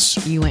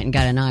boots. You went and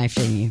got a knife,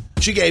 didn't you?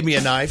 She gave me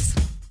a knife.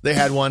 They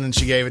had one and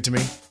she gave it to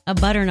me. A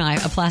butter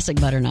knife, a plastic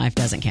butter knife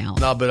doesn't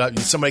count. No, but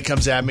somebody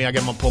comes at me, I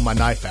got to pull my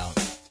knife out.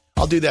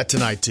 I'll do that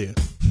tonight too.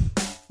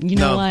 You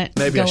know what?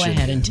 Maybe Go I should.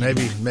 ahead and do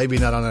that. Maybe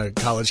not on a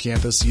college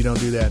campus. You don't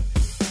do that.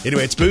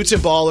 Anyway, it's Boots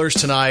and Ballers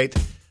tonight.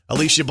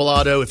 Alicia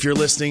Bellotto, if you're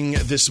listening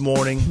this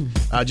morning,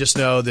 just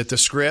know that the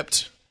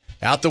script,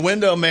 out the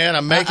window, man.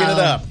 I'm making it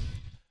up.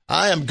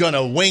 I am going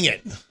to wing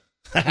it.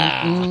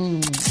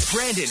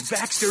 Brandon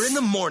Baxter in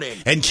the morning.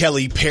 And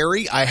Kelly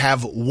Perry, I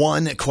have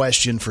one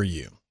question for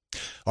you.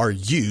 Are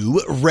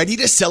you ready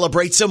to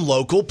celebrate some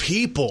local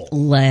people?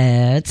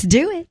 Let's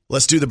do it.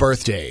 Let's do the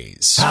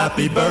birthdays.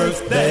 Happy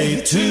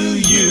birthday to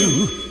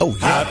you. Oh,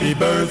 yeah. Happy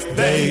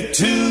birthday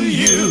to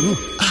you.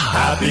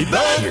 Happy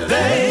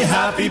birthday,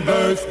 happy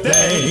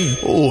birthday.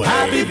 Oh,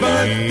 happy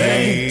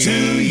birthday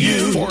to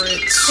you. For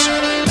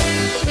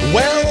it.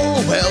 Well.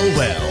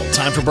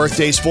 Time for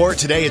birthdays for it.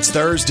 Today it's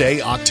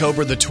Thursday,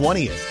 October the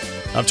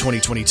 20th of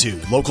 2022.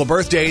 Local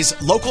birthdays,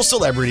 local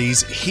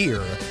celebrities.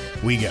 Here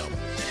we go.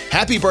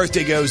 Happy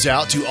birthday goes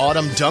out to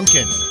Autumn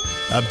Duncan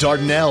of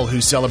Dardanelle,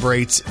 who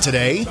celebrates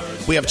today.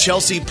 We have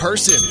Chelsea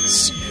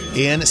Persons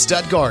in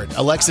Stuttgart.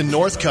 Alexa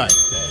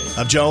Northcutt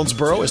of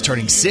Jonesboro is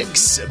turning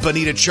 6.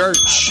 Bonita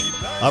Church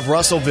of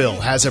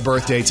Russellville has a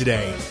birthday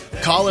today.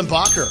 Colin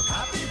Bacher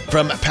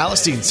from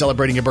Palestine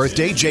celebrating a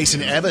birthday.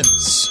 Jason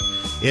Evans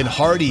in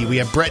Hardy. We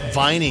have Brett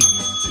Vining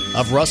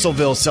of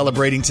Russellville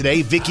celebrating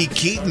today. Vicky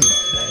Keaton,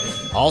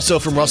 also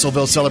from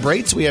Russellville,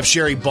 celebrates. We have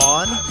Sherry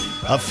Bond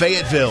of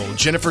Fayetteville.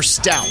 Jennifer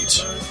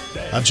Stout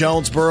of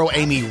Jonesboro.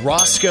 Amy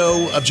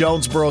Roscoe of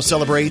Jonesboro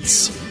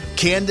celebrates.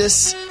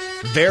 Candace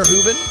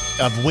Verhoeven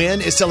of Wynn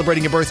is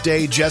celebrating a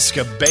birthday.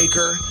 Jessica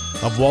Baker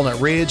of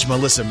Walnut Ridge.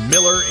 Melissa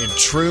Miller in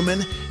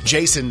Truman.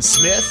 Jason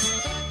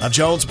Smith of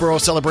Jonesboro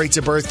celebrates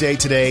a birthday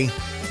today.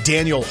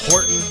 Daniel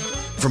Horton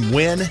from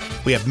Wynn.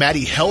 We have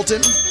Maddie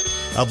Helton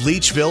of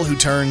Leachville, who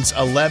turns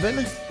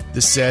 11.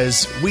 This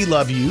says, we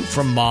love you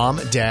from Mom,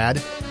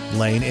 Dad,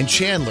 Lane, and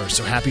Chandler.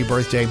 So happy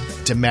birthday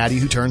to Maddie,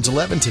 who turns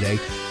 11 today.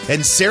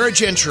 And Sarah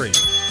Gentry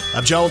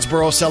of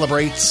Jonesboro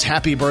celebrates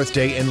happy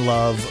birthday and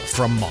love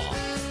from Mom.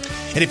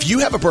 And if you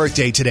have a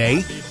birthday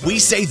today, we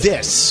say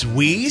this.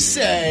 We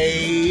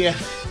say,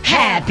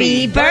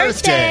 Happy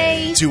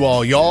birthday to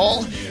all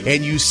y'all,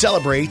 and you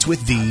celebrate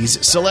with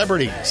these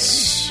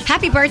celebrities.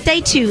 Happy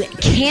birthday to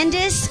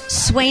Candace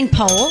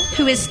Swain-Pole,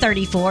 who is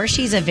 34.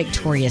 She's a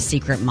Victoria's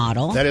Secret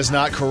model. That is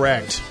not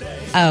correct.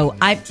 Oh,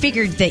 I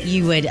figured that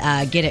you would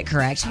get it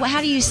correct. Well, how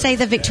do you say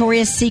the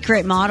Victoria's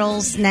Secret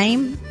model's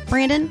name,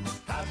 Brandon?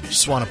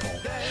 Swanepoel.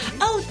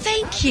 Oh,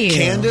 thank you.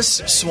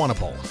 Candace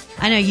Swanepoel.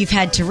 I know you've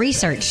had to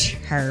research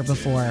her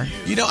before.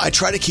 You know, I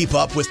try to keep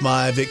up with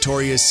my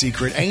Victoria's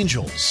Secret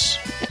angels.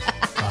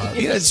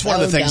 It's one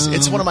of the things. dumb.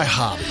 It's one of my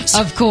hobbies.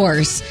 Of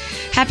course.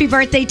 Happy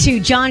birthday to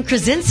John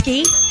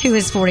Krasinski, who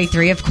is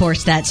 43. Of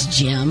course, that's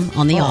Jim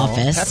on The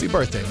Office. Happy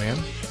birthday, man.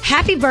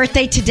 Happy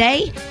birthday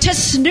today to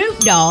Snoop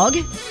Dogg,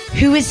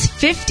 who is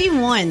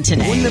 51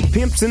 today. When the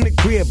pimp's in the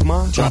crib,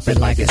 ma, drop it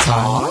like it's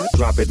hot.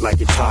 Drop it like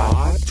it's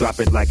hot. Drop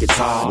it like it's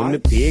hot. When the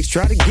pigs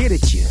try to get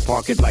at you,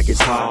 park it like it's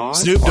hot.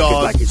 Snoop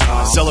Dogg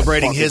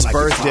celebrating his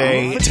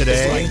birthday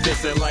today. It's like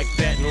this and like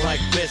that and like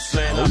this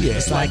and Oh, yeah.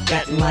 It's like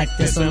that and like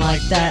this and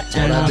like that. That's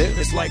what I do.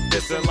 it's like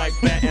this and like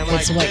that and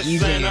like It's what this you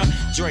do. and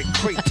Drake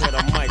creep to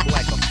the mic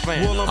like a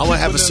fan. I'm going to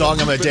have a song.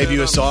 I'm going to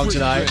debut a song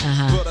tonight.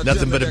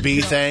 Nothing but a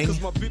B thing.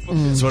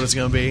 That's what it's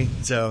going to be.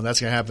 So that's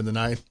going to happen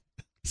tonight.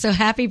 So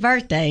happy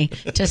birthday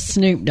to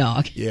Snoop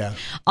Dogg. Yeah.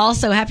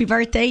 Also, happy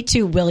birthday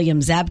to William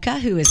Zabka,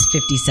 who is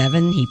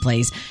 57. He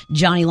plays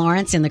Johnny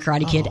Lawrence in The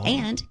Karate Kid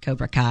and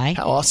Cobra Kai.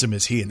 How awesome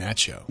is he in that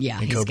show? Yeah,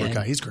 in he's Cobra good.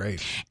 Kai. He's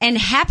great. And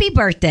happy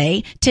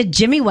birthday to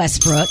Jimmy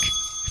Westbrook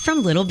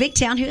from Little Big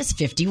Town, who is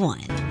 51.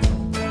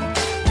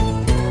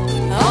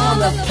 On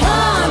the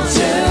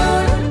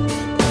pontoon,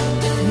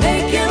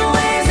 making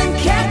waves and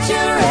catching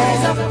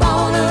rays up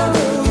on the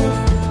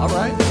roof. All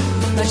right.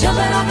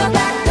 Jumping off the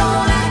back,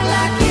 don't act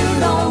like you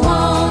don't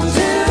want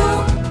to.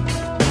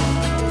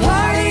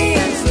 Party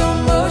in slow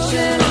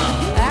motion,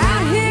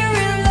 out here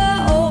in the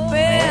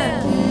open,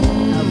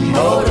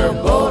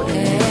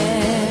 motorboating.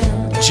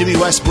 Jimmy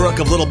Westbrook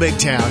of Little Big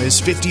Town is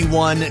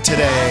 51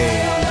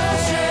 today.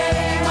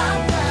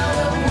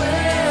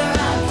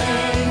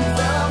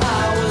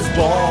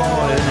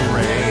 Born and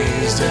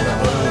raised in the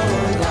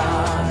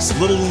Boondocks.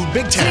 Little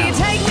Big Town.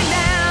 Take me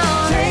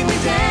down, take me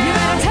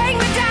down, take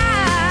me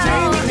down,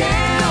 take me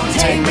down,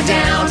 Take me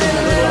down to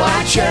the little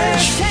white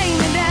church. take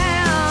me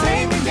down,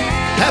 take me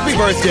down. Happy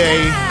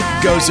birthday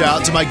goes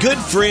out to my good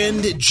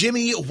friend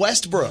Jimmy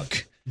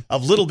Westbrook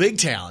of Little Big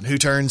Town, who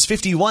turns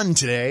 51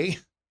 today.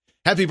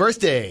 Happy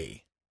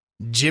birthday,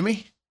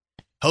 Jimmy.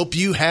 Hope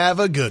you have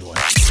a good one.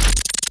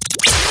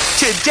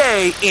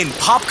 Today in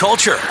pop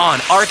culture on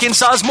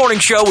Arkansas's Morning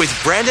Show with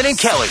Brandon and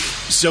Kelly.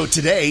 So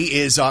today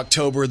is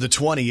October the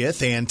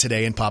 20th, and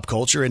today in pop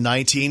culture in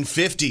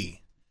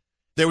 1950.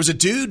 There was a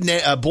dude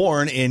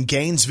born in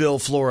Gainesville,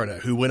 Florida,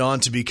 who went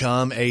on to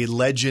become a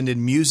legend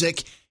in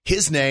music.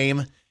 His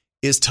name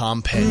is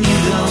Tom Petty. You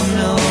don't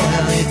know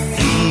how it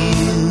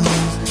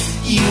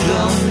feels. You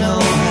don't know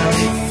how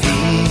it feels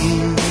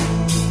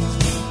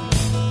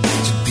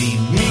to be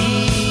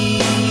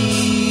me.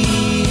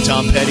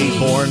 Tom Petty,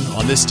 born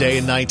on this day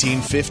in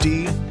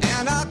 1950.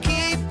 And I'll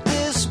keep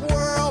this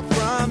world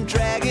from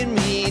dragging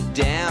me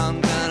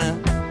down.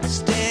 Gonna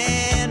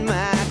stand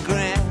my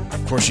ground.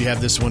 Of course, you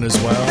have this one as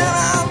well.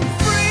 I'm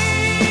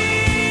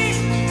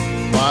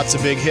free, Lots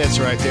of big hits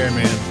right there,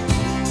 man.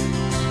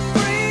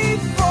 free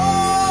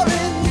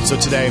falling. So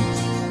today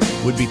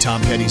would be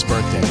Tom Petty's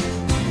birthday.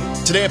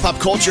 Today in pop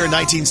culture in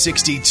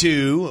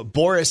 1962,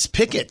 Boris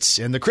Pickett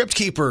and the Crypt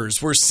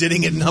Keepers were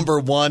sitting at number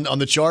one on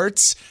the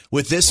charts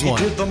with this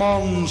one. Did the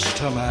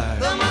Monster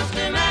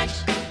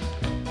Mash.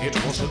 It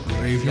was a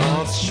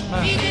graveyard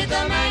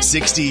smash.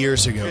 60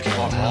 years ago.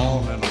 Caught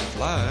on in a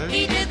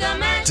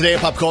flash. Today in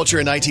pop culture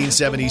in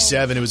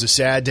 1977, it was a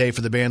sad day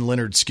for the band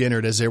Lynyrd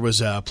Skynyrd as there was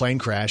a plane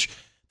crash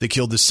that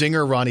killed the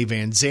singer Ronnie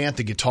Van Zant,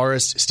 the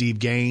guitarist Steve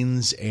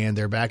Gaines, and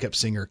their backup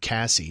singer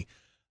Cassie.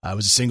 It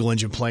was a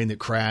single-engine plane that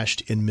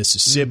crashed in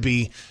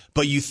Mississippi.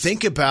 But you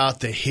think about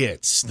the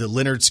hits that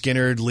Lynyrd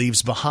Skynyrd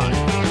leaves behind.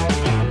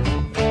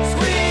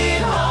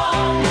 Sweet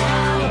home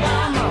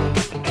Alabama,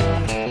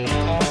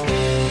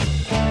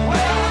 where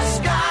the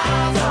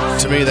skies are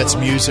To me, that's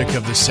music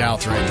of the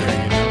South right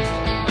there, you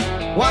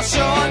know? What's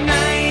your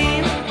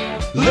name,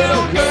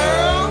 little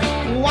girl?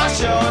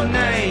 What's your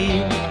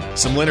name?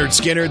 Some Lynyrd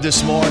Skynyrd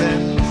this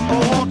morning.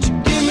 Oh, won't you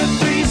give me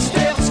 3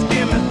 steps?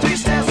 Give me 3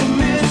 steps,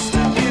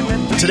 mister. Give me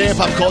 3 Today in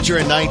pop culture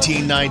in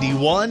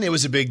 1991, it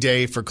was a big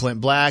day for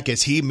Clint Black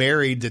as he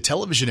married the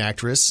television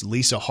actress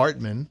Lisa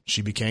Hartman.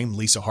 She became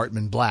Lisa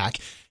Hartman Black.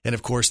 And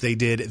of course, they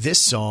did this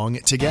song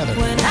together.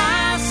 When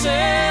I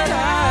said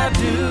I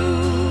do,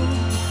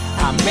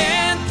 I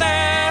meant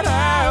that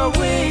I will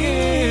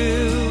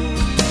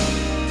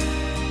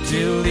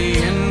till the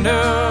end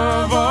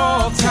of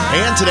all time.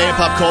 And today in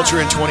pop culture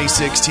in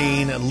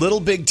 2016, Little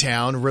Big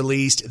Town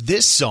released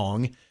this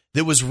song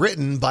that was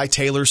written by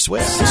Taylor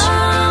Swift.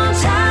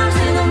 Sometimes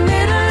in the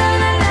middle of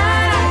the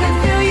night I can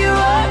feel you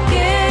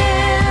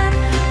again,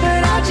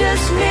 but I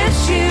just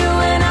miss you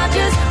and I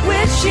just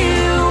wish you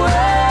were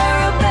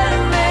a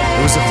better man.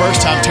 It was the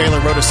first time Taylor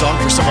wrote a song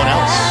for someone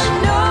else. I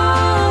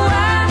know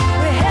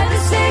we had to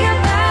say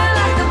goodbye.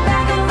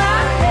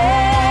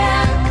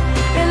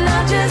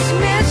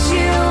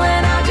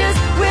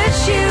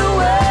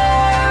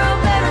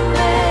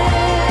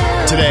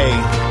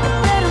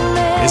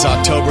 is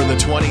October the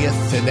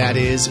 20th, and that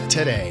is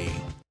today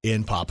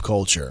in pop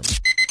culture.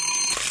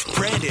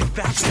 Brandon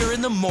Baxter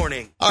in the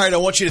morning. All right, I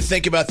want you to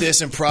think about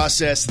this and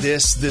process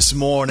this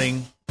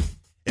morning.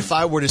 If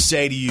I were to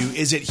say to you,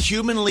 is it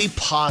humanly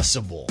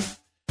possible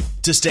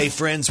to stay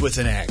friends with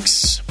an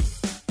ex?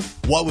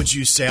 What would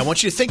you say? I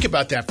want you to think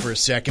about that for a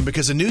second,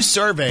 because a new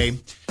survey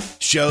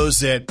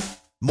shows that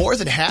more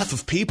than half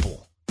of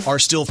people are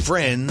still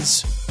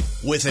friends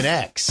with an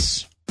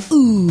ex.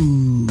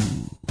 Ooh.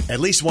 At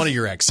least one of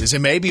your exes.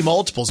 And maybe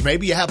multiples.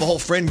 Maybe you have a whole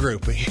friend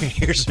group.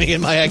 Here's me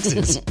and my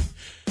exes.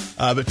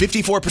 But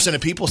 54%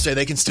 of people say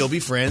they can still be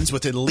friends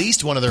with at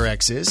least one of their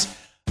exes.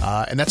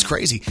 And that's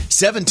crazy.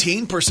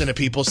 17% of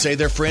people say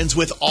they're friends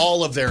with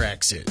all of their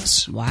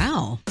exes.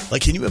 Wow.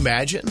 Like, can you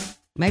imagine?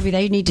 Maybe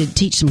they need to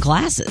teach some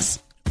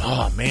classes.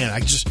 Oh,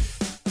 man.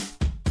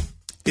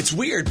 It's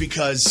weird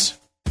because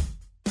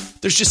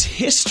there's just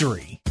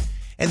history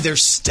and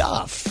there's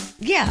stuff.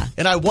 Yeah.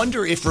 And I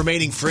wonder if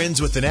remaining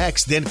friends with an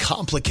ex then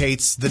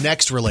complicates the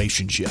next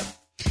relationship.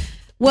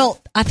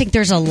 Well, I think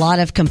there's a lot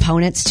of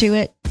components to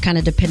it, kind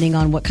of depending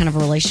on what kind of a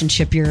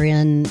relationship you're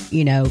in,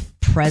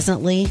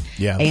 presently.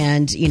 Yeah.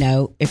 And,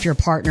 if your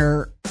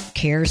partner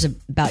cares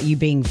about you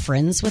being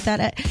friends with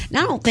that.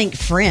 Now, I don't think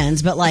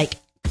friends, but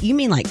you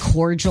mean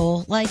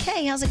cordial? Like,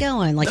 hey, how's it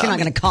going? You're not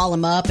going to call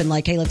them up and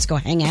hey, let's go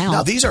hang out.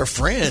 Now, these are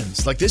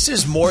friends. This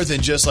is more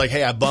than just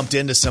hey, I bumped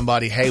into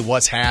somebody. Hey,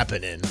 what's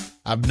happening?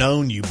 I've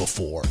known you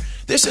before.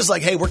 This is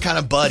hey, we're kind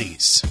of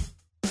buddies.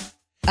 Oh.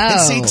 And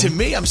see, to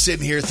me, I'm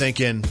sitting here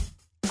thinking,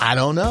 I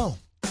don't know.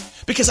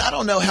 Because I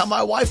don't know how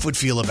my wife would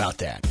feel about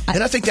that.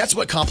 And I think that's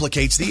what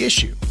complicates the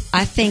issue.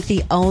 I think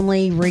the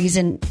only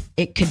reason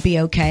it could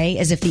be okay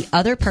is if the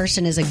other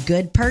person is a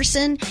good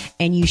person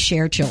and you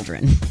share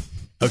children.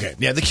 Okay.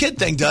 Yeah, the kid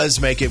thing does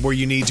make it where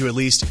you need to at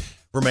least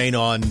remain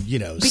on,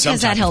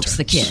 because that helps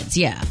the kids.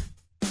 Yeah.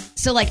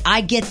 So I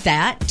get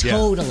that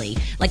totally.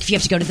 Yeah. If you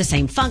have to go to the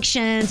same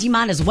functions, you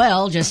might as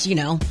well just,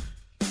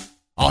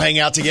 all hang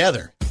out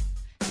together.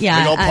 Yeah,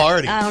 big old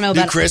party. I don't know do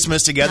about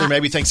Christmas together,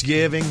 maybe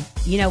Thanksgiving.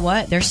 You know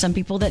what? There's some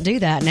people that do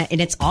that, and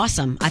it's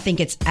awesome. I think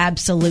it's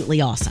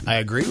absolutely awesome. I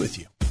agree with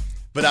you,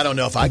 but I don't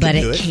know if I can do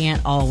it. But it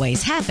can't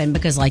always happen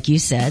because, like you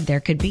said, there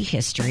could be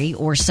history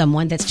or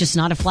someone that's just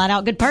not a flat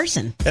out good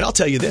person. And I'll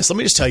tell you this. Let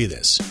me just tell you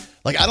this.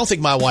 I don't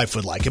think my wife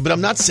would like it, but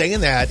I'm not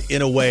saying that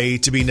in a way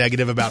to be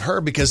negative about her,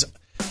 because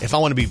if I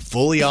want to be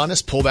fully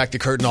honest, pull back the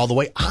curtain all the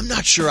way, I'm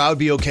not sure I would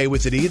be okay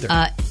with it either.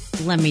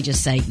 Let me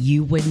just say,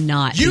 you would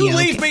not. You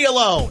leave me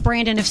alone.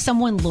 Brandon, if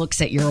someone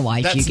looks at your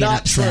wife, that's you get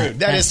not upset. True.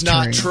 That's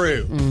not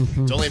true.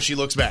 Mm-hmm. It's only if she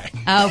looks back.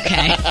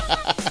 Okay.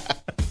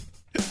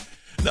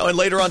 No, and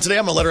later on today,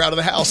 I'm going to let her out of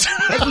the house.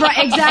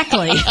 Right,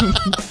 exactly.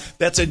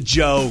 That's a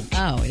joke.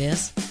 Oh, it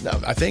is? No,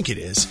 I think it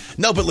is.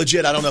 No, but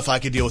legit, I don't know if I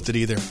could deal with it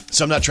either.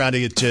 So I'm not trying to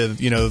get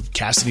to,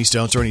 cast any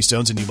stones or any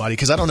stones in anybody,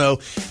 because I don't know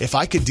if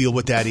I could deal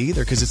with that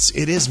either, because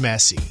it is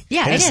messy.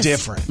 Yeah, and it's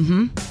different.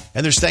 Mm-hmm.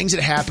 And there's things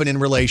that happen in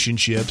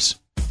relationships.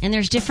 And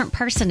there's different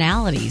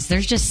personalities.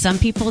 There's just some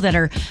people that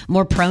are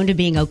more prone to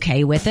being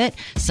okay with it.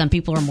 Some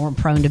people are more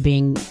prone to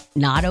being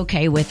not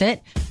okay with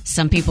it.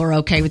 Some people are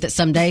okay with it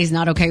some days,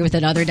 not okay with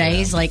it other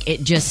days. Yeah.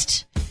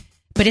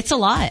 But it's a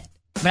lot.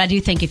 But I do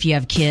think if you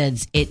have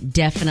kids, it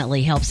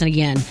definitely helps. And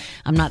again,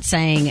 I'm not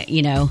saying,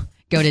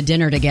 go to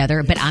dinner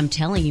together, but I'm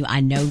telling you,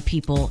 I know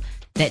people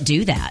that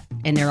do that,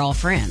 and they're all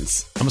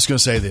friends. I'm just going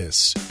to say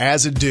this.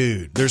 As a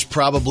dude, there's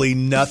probably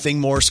nothing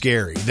more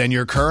scary than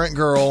your current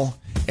girl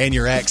and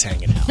your ex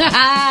hanging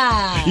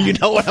out. You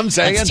know what I'm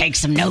saying? Let's take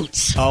some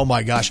notes. Oh,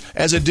 my gosh.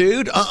 As a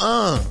dude,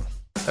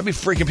 that'd be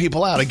freaking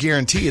people out. I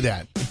guarantee you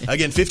that.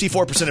 Again,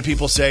 54% of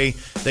people say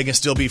they can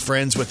still be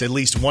friends with at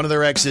least one of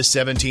their exes.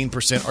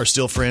 17% are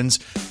still friends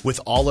with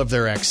all of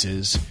their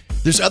exes.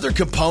 There's other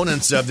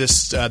components of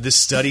this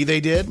study they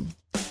did.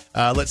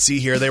 Let's see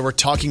here. They were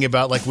talking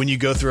about when you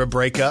go through a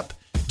breakup,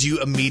 do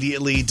you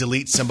immediately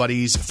delete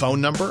somebody's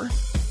phone number?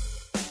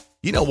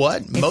 You know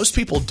what? Most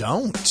people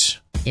don't.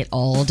 It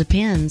all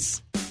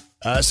depends.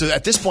 So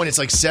at this point, it's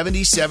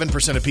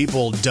 77% of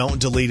people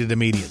don't delete it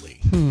immediately.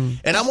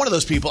 And I'm one of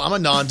those people. I'm a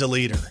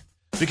non-deleter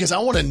because I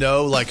want to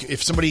know,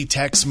 if somebody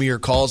texts me or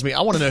calls me,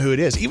 I want to know who it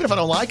is. Even if I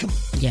don't like them.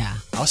 Yeah.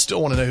 I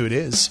still want to know who it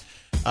is.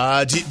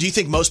 Do you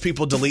think most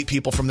people delete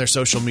people from their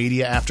social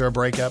media after a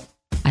breakup?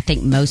 I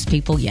think most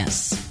people,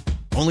 yes.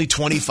 Only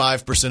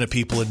 25% of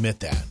people admit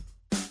that.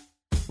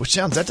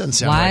 That doesn't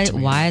sound right to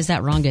me. Why is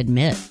that wrong to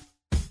admit?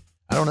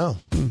 I don't know.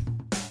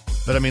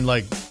 But I mean,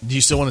 do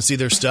you still want to see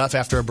their stuff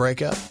after a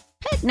breakup?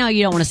 Heck no,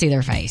 you don't want to see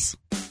their face.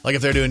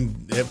 If they're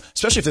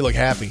especially if they look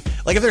happy.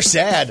 If they're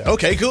sad,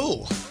 okay,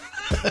 cool.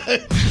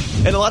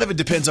 And a lot of it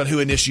depends on who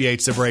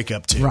initiates the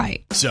breakup too.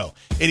 Right. So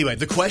anyway,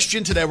 the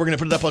question today, we're going to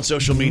put it up on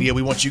social media.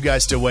 We want you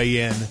guys to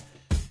weigh in.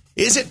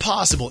 Is it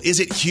possible? Is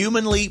it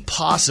humanly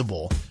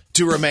possible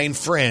to remain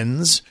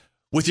friends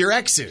with your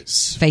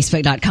exes?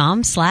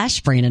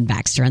 Facebook.com/Brandon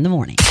Baxter in the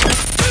morning.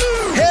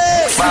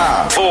 Hey!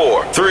 5,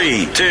 4,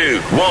 3, 2,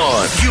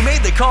 1. You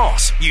made the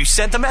calls. You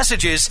sent the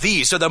messages.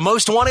 These are the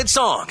most wanted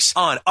songs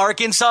on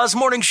Arkansas's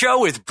Morning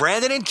Show with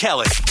Brandon and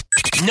Kelly.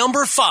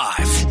 Number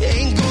 5.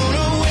 Ain't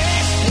gonna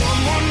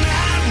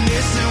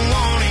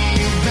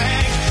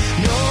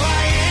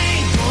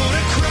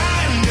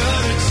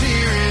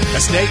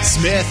Nate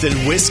Smith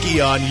and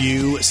Whiskey on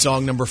You,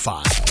 song number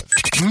 5.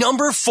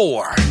 Number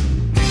 4.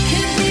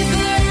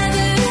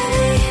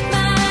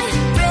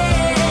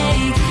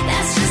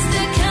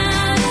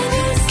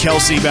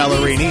 Kelsey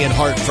Ballerini and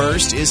Heart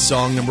First is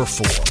song number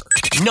 4.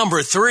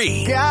 Number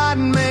 3. God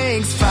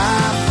makes 5'9"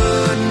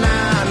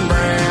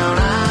 brown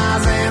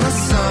eyes and a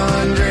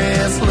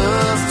sundress,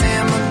 loves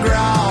Tim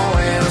McGraw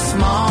and a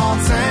small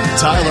town.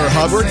 Tyler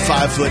Hubbard,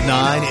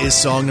 5'9", is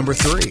song number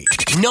 3.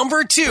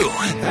 Number 2.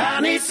 I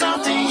need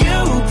something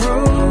you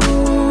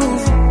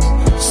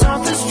prove,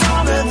 something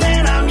stronger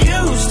than I'm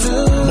used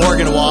to.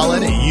 Morgan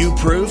Wallen, You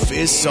Proof,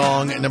 is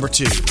song number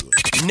 2.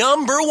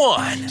 Number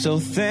 1. So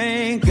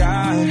thank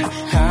God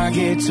I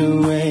get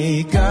to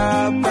wake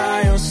up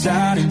by your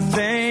side, and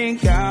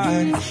thank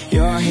God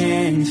your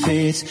hand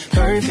fits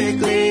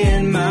perfectly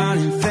in mine,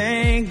 and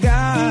thank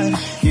God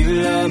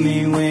you love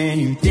me when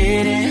you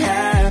didn't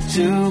have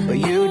to, but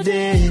you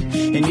did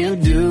and you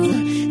do,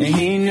 and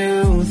he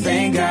knew.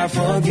 Thank God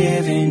for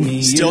giving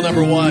me Still you.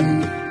 number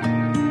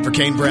 1 for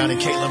Kane Brown and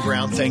Caitlin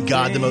Brown. Thank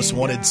God, the most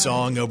wanted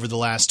song over the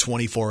last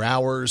 24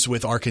 hours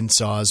with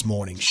Arkansas's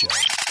morning show.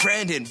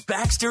 Brandon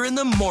Baxter in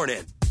the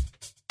morning.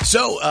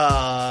 So,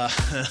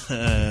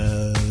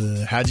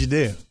 how'd you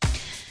do?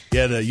 You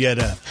had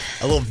a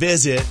little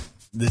visit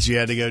that you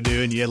had to go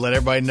do, and you had to let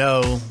everybody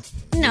know.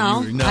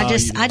 No,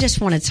 I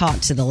just want to talk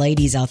to the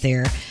ladies out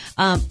there.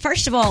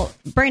 First of all,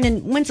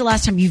 Brandon, when's the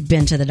last time you've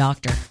been to the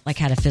doctor? Like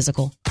had a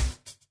physical?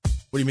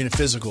 What do you mean a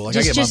physical? Like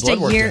Just, I get my just blood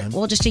a work year. done.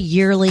 Well, just a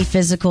yearly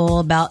physical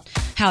about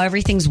how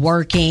everything's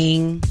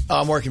working.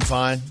 I'm working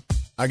fine.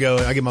 I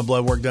get my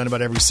blood work done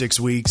about every 6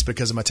 weeks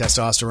because of my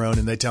testosterone,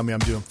 and they tell me I'm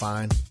doing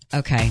fine.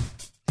 Okay.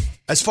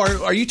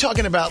 Are you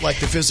talking about like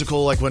the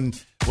physical, like when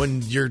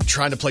you're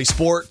trying to play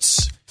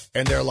sports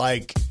and they're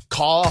like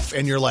cough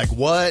and you're like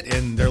what,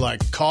 and they're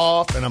like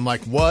cough and I'm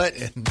like what?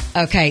 And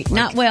Okay.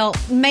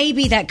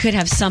 Maybe that could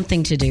have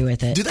something to do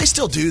with it. do they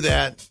still do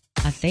that?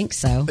 I think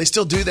so. They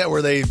still do that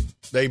where they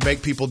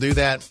make people do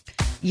that?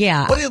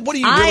 Yeah. What do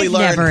you really I've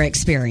learn? never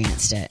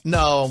experienced it.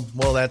 No.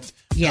 Well, that's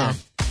Yeah.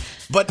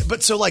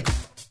 But so like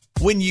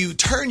when you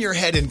turn your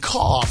head and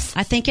cough,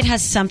 I think it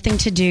has something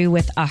to do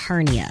with a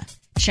hernia.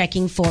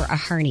 Checking for a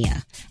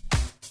hernia.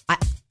 you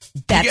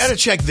got to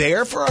check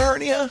there for a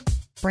hernia?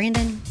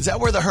 Brandon? Is that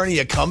where the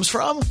hernia comes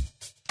from? I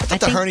thought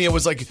the think- hernia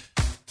was like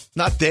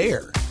not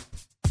there.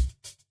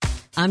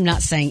 I'm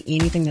not saying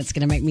anything that's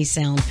going to make me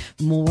sound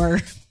more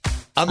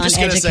I'm just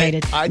going to say,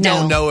 uneducated. I No.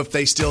 don't know if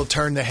they still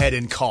turn the head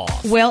and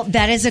cough. Well,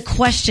 that is a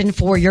question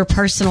for your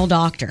personal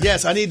doctor.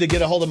 Yes, I need to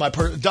get a hold of my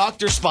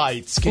Dr.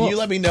 Spites. Can you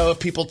let me know if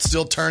people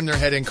still turn their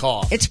head and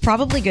cough? It's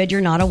probably good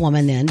you're not a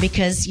woman then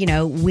because,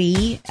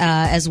 we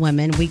as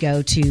women, we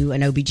go to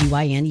an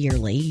OBGYN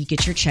yearly. You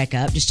get your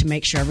checkup just to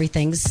make sure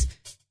everything's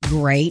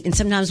great. And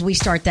sometimes we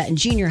start that in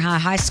junior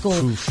high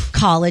school,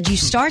 college. You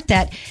start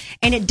that.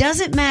 And it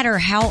doesn't matter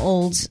how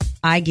old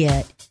I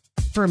get.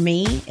 For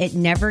me, it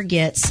never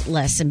gets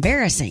less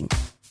embarrassing.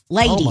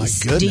 Ladies, Oh my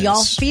goodness. do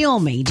y'all feel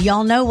me? Do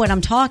y'all know what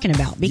I'm talking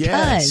about?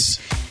 Because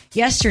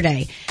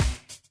yesterday,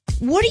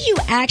 what do you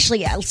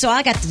actually... So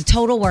I got the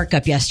total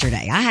workup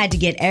yesterday. I had to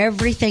get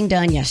everything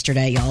done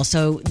yesterday, y'all.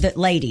 So the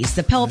ladies,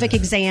 the pelvic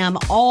exam,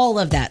 all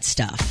of that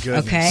stuff.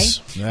 Goodness.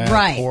 Okay? That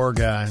Right. Poor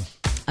guy.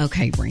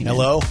 Okay, Brandon.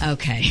 Hello?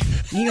 Okay.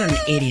 You're an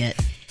idiot.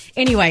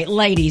 Anyway,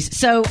 ladies,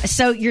 so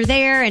you're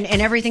there and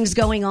everything's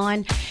going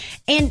on.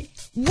 And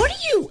what are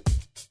you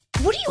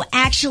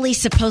actually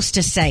supposed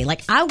to say?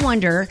 Like, I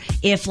wonder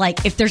if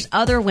there's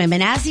other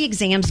women as the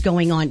exam's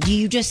going on, do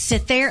you just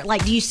sit there?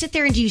 Like, do you sit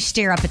there and do you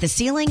stare up at the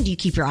ceiling? Do you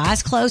keep your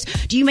eyes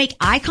closed? Do you make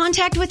eye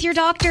contact with your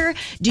doctor?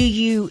 Do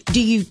you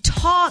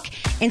talk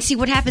and see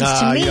what happens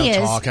to me you don't is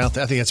talk. I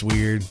think that's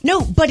weird.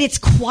 no, but it's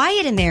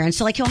quiet in there. And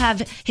so he'll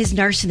have his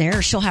nurse in there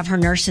or she'll have her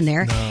nurse in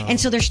there. And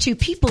so there's two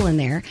people in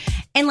there.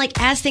 And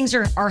as things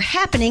are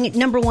happening,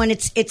 number one,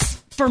 it's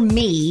for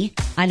me,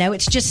 I know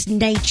it's just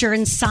nature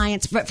and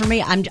science, but for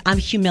me, I'm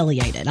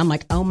humiliated. I'm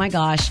like, oh my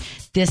gosh,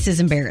 this is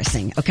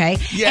embarrassing. Okay.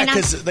 Yeah,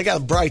 because they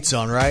got brights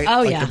on, right?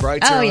 Oh, Like yeah. The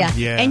brights are on?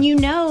 Yeah.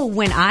 And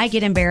when I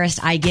get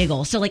embarrassed, I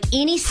giggle. So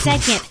any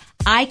second,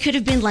 I could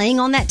have been laying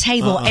on that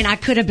table and I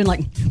could have been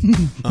like,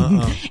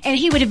 and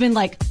he would have been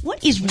like,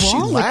 what is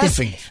wrong with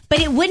laughing? this? But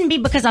it wouldn't be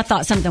because I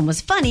thought something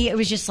was funny. It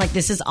was just like,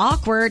 this is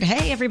awkward.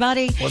 Hey,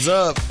 everybody. What's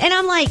up? And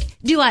I'm like,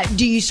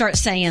 do you start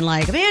saying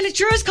like, man, it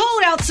sure is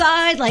cold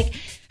outside. Like,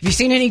 have you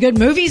seen any good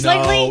movies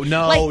lately?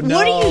 No. What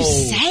do you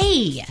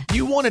say?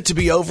 You want it to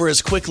be over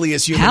as quickly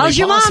as humanly How's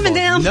your mom possible.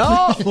 and them?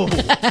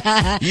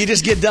 No. You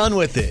just get done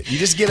with it. You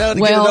just get out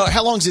and get it out.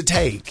 How long does it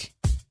take?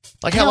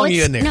 Like, how long are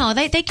you in there? No,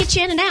 they get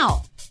you in and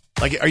out.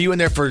 Like, are you in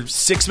there for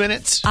 6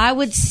 minutes? I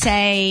would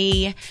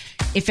say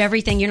if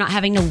everything, you're not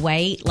having to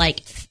wait, like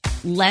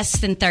less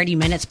than 30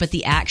 minutes, but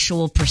the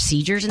actual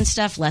procedures and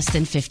stuff, less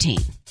than 15.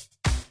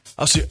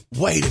 Oh, so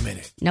wait a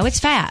minute. No, it's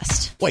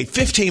fast. Wait,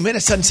 15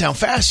 minutes doesn't sound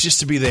fast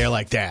just to be there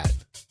like that.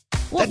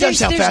 That doesn't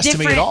sound fast to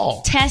me at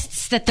all.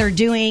 Tests that they're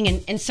doing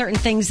and certain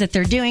things that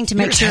they're doing to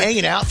make just sure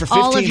hanging out for 15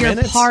 all of your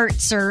minutes?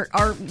 parts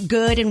are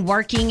good and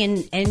working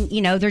and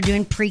you know, they're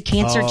doing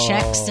pre-cancer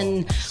checks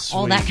and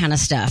all that kind of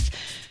stuff.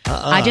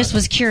 I just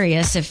was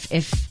curious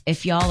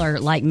if y'all are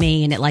like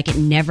me and it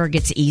never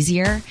gets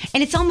easier,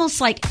 and it's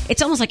almost like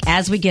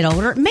as we get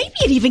older, maybe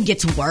it even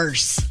gets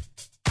worse.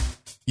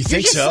 You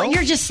think so?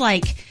 You're just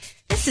like,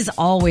 this is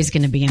always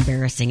going to be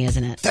embarrassing,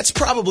 isn't it? That's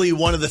probably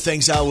one of the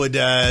things I would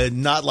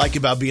not like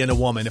about being a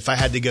woman if I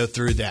had to go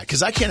through that.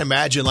 Because I can't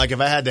imagine, like, if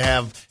I had to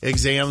have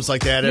exams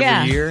like that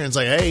every year and it's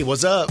like, hey,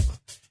 what's up?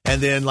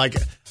 And then, like,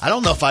 I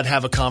don't know if I'd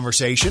have a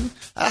conversation.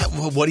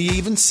 What do you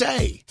even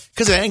say?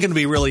 Because it ain't going to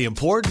be really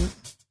important.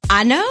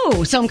 I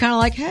know. So I'm kind of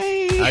like,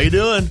 hey. How you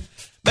doing?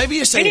 Maybe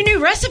you say, any new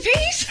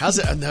recipes? How's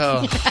it?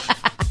 No.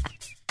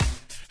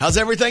 How's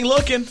everything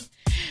looking?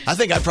 I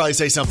think I'd probably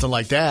say something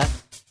like that.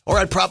 Or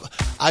I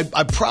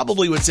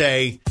probably would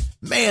say,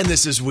 man,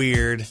 this is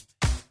weird.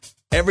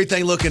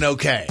 Everything looking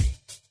okay.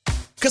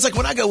 Because, like,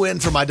 when I go in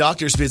for my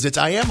doctor's visits,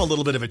 I am a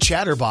little bit of a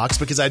chatterbox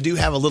because I do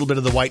have a little bit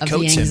of the white coat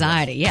syndrome.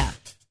 Anxiety, yeah.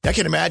 I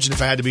can imagine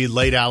if I had to be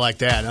laid out like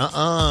that.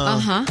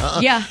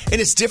 Yeah.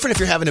 And it's different if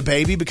you're having a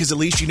baby because at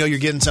least you know you're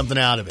getting something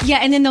out of it. Yeah,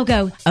 and then they'll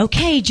go,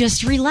 okay,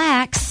 just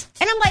relax.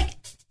 And I'm like,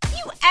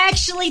 you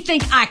actually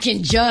think I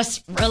can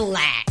just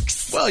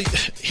relax? Well,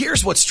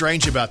 here's what's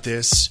strange about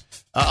this.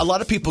 A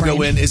lot of people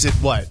go in, is it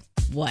what?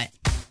 What?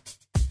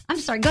 I'm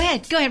sorry. Go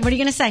ahead. What are you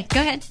going to say? Go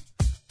ahead.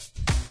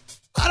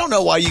 I don't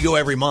know why you go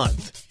every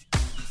month.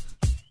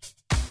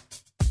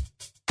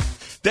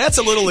 That's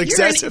a little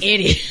excessive. You're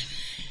an idiot.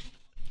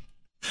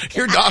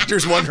 Your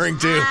doctor's wondering,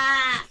 too.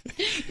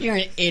 You're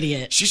an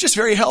idiot. She's just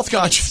very health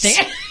conscious.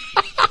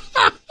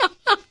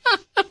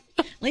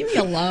 Leave me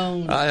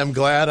alone. I am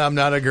glad I'm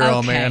not a girl,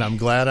 Okay. man. I'm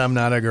glad I'm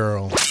not a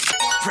girl.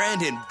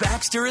 Brandon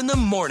Baxter in the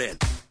morning.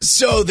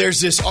 So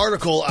there's this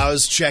article I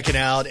was checking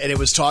out, and it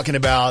was talking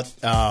about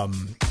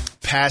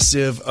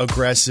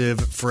passive-aggressive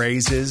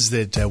phrases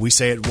that we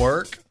say at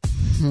work.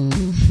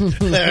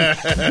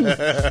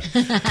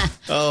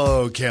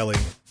 Oh, Kelly.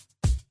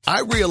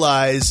 I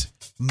realize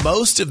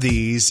most of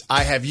these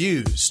I have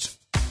used.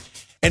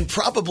 And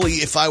probably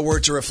if I were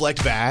to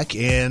reflect back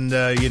and,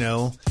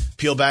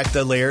 peel back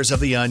the layers of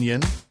the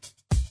onion,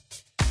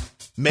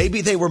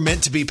 maybe they were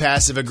meant to be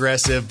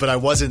passive-aggressive, but I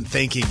wasn't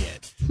thinking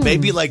it.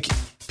 Maybe, like,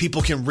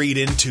 people can read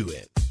into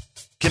it.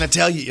 Can I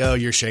tell you? Oh,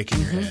 you're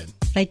shaking your head.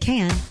 They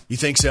can. You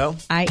think so?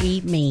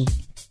 I.e. me.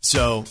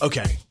 So,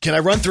 okay. Can I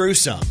run through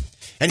some?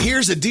 And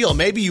here's the deal.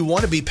 Maybe you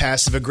want to be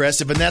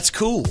passive-aggressive, and that's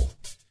cool.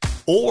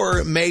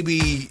 Or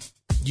maybe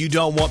you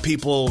don't want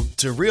people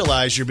to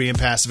realize you're being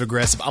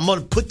passive-aggressive. I'm going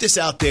to put this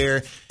out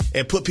there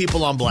and put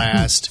people on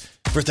blast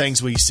for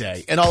things we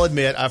say. And I'll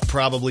admit, I've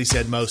probably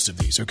said most of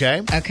these,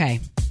 okay?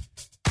 Okay.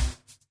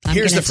 I'm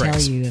Here's going the to tell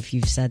phrase. you if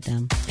you've said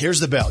them. Here's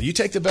the bell. You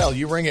take the bell.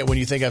 You ring it when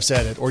you think I've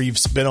said it, or you've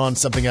been on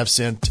something I've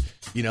sent,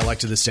 like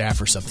to the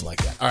staff or something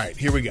like that. All right,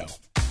 here we go.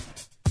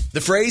 The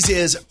phrase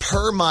is,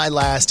 per my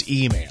last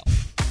email.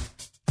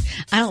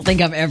 I don't think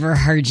I've ever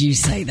heard you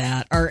say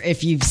that, or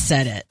if you've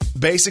said it.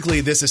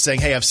 Basically, this is saying,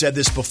 hey, I've said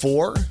this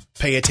before.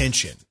 Pay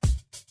attention.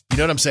 You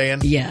know what I'm saying?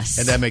 Yes.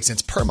 And that makes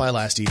sense. Per my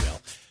last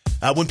email.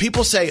 When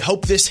people say,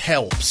 hope this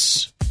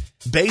helps,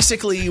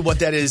 basically what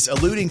that is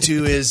alluding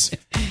to is,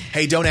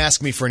 hey, don't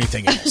ask me for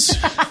anything else.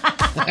 Have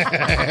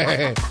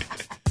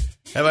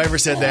I ever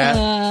said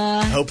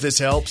that? Hope this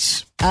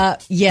helps.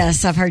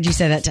 Yes, I've heard you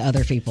say that to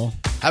other people.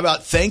 How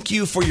about thank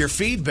you for your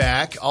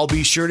feedback? I'll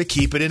be sure to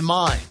keep it in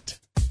mind.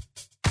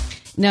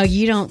 No,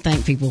 you don't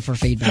thank people for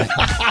feedback.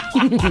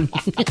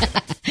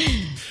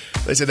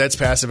 They said that's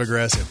passive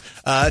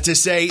aggressive. To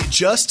say,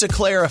 just to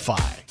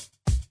clarify,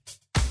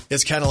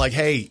 it's kind of like,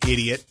 hey,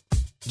 idiot,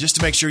 just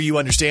to make sure you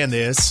understand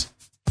this.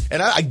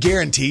 And I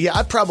guarantee you,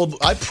 I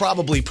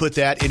probably put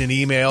that in an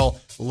email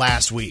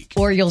last week.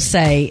 Or you'll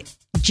say,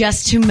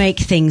 just to make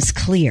things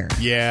clear.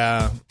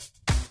 Yeah.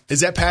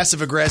 Is that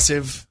passive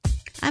aggressive?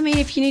 I mean,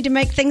 if you need to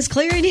make things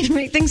clear, you need to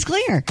make things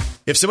clear.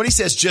 If somebody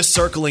says just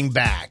circling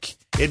back,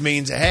 it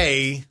means,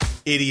 hey,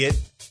 idiot,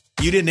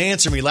 you didn't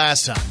answer me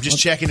last time. Just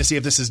checking to see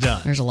if this is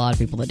done. There's a lot of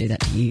people that do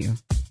that to you.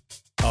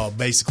 Oh,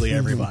 basically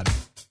everybody.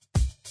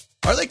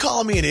 Are they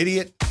calling me an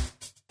idiot?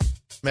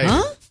 Maybe.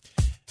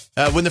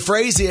 Huh? When the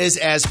phrase is,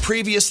 as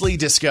previously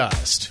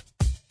discussed,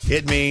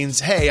 it means,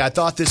 hey, I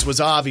thought this was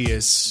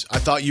obvious. I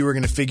thought you were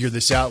going to figure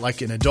this out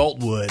like an adult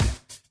would.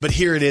 But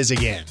here it is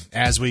again,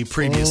 as we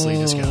previously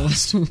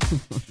discussed.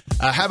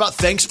 How about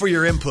thanks for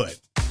your input?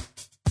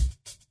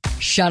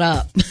 Shut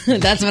up.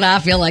 That's what I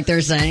feel like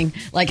they're saying.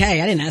 Like,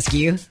 hey, I didn't ask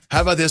you.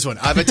 How about this one?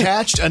 I've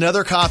attached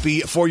another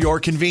copy for your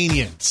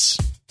convenience.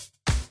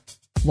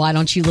 Why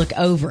don't you look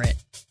over it?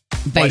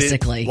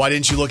 Basically. Why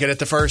didn't you look at it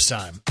the first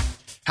time?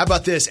 How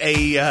about this?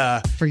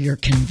 For your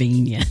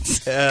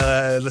convenience.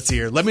 Let's see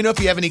here. Let me know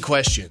if you have any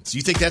questions.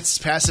 You think that's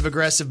passive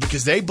aggressive?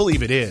 Because they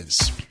believe it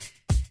is.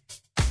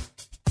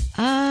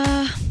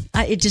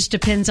 It just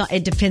depends on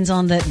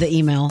the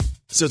email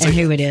So it's and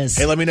like, who it is.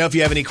 Hey, let me know if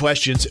you have any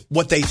questions.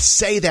 What they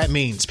say that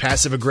means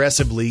passive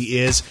aggressively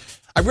is,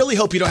 I really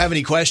hope you don't have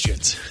any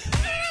questions.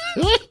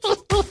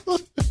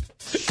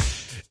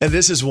 And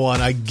this is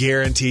one, I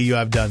guarantee you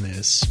I've done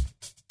this.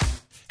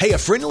 Hey, a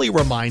friendly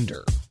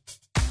reminder.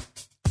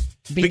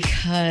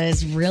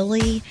 Because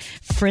really,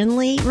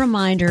 friendly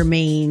reminder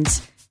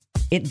means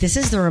this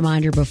is the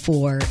reminder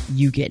before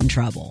you get in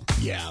trouble.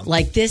 Yeah.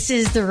 Like this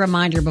is the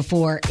reminder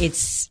before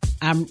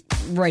I'm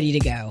ready to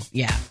go.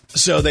 Yeah.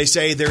 So they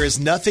say there is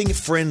nothing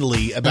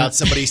friendly about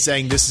somebody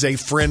saying this is a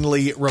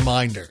friendly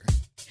reminder.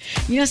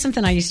 You know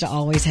something I used to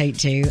always hate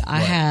too? I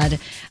had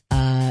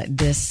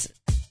this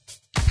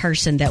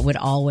person that would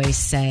always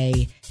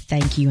say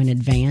thank you in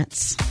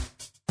advance.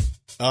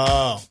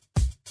 Oh.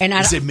 And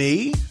is it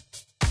me?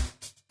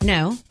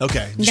 No.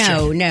 Okay.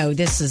 No.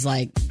 This is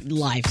like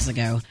lives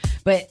ago.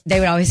 But they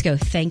would always go,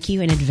 thank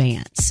you in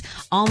advance.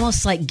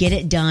 Almost like get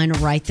it done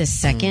right this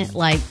second.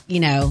 Like,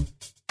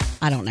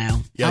 I don't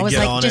know. I was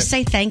like, just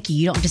say thank you.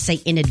 You don't have to say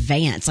in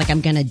advance. Like,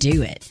 I'm going to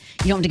do it.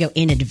 You don't have to go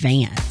in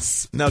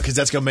advance. No, because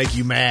that's going to make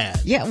you mad.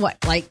 Yeah, what?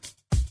 Like.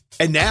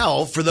 And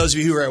now, for those of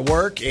you who are at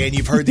work and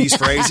you've heard these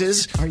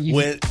phrases,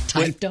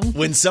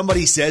 when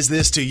somebody says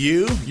this to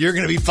you, you're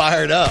going to be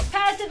fired up.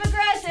 Passive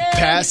aggressive.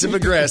 Passive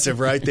aggressive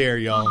right there,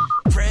 y'all.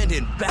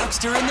 Brandon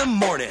Baxter in the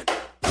morning.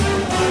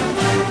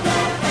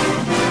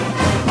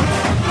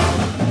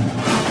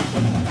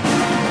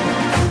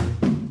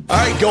 All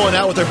right, going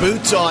out with our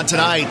boots on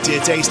tonight.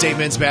 It's A-State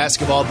men's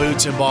basketball,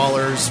 Boots and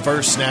Ballers,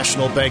 First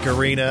National Bank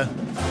Arena.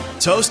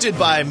 It's hosted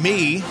by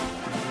me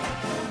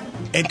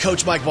and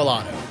Coach Mike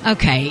Bolano.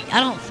 Okay,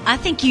 I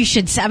think you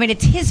should say,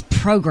 it's his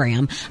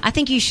program. I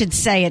think you should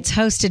say it's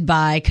hosted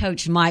by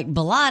Coach Mike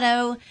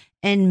Bolano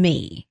and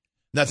me.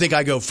 And I think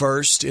I go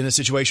first in a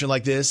situation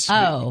like this.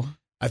 Oh.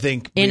 I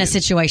think. In a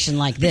situation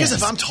like this.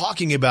 Because if I'm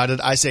talking about it,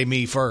 I say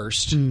me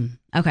first.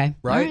 Okay.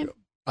 Right?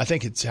 I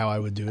think it's how I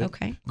would do it.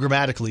 Okay.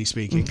 Grammatically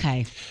speaking.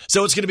 Okay.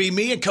 So it's going to be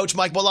me and Coach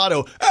Mike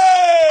Bolano.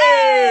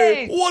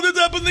 Hey! What is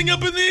happening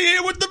up in the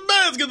air with the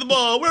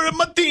basketball? Where would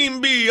my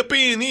team be up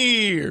in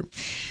here?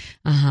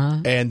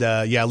 And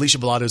Alicia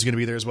Bolado is going to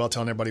be there as well,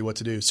 telling everybody what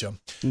to do. So,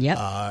 yep,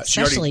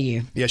 especially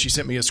you. Yeah, she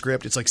sent me a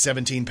script. It's like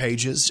 17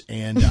 pages,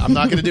 and I'm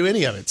not going to do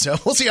any of it. So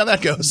we'll see how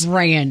that goes.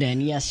 Brandon,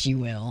 yes, you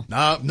will.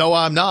 No,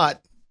 I'm not.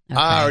 Okay.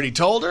 I already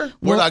told her.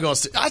 We're not going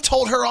to. I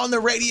told her on the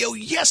radio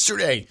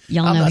yesterday.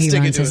 Y'all know he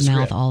runs his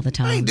mouth all the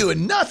time. I ain't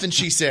doing nothing,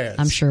 she says.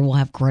 I'm sure we'll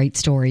have great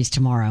stories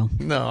tomorrow.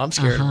 No, I'm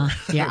scared of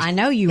her. Yeah, I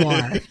know you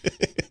are.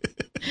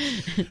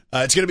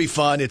 It's going to be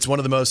fun. It's one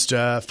of the most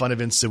fun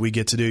events that we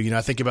get to do.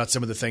 I think about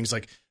some of the things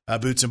like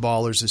Boots and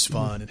Ballers is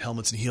fun, and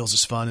Helmets and Heels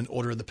is fun, and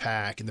Order of the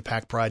Pack, and the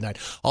Pack Pride Night.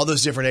 All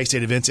those different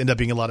A-State events end up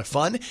being a lot of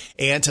fun.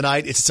 And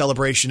tonight, it's a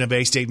celebration of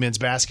A-State men's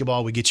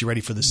basketball. We get you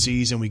ready for the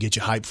season. We get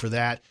you hyped for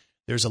that.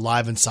 There's a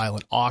live and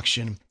silent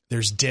auction.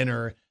 There's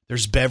dinner.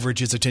 There's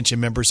beverages, attention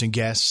members and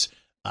guests.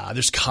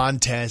 There's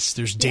contests.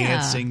 There's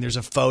dancing. There's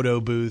a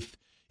photo booth.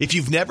 If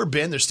you've never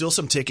been, there's still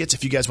some tickets.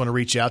 If you guys want to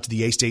reach out to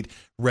the A-State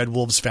Red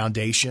Wolves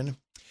Foundation,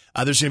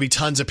 there's going to be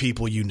tons of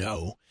people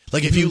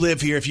Like if you live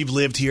here, if you've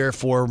lived here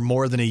for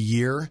more than a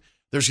year,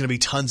 there's going to be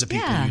tons of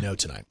people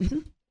tonight.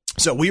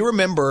 So we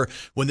remember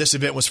when this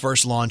event was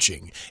first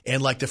launching,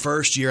 and like the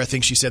first year, I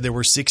think she said there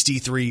were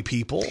 63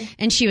 people.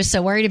 And she was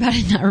so worried about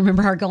it. And I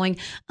remember her going,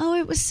 oh,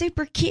 it was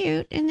super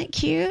cute. Isn't it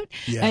cute?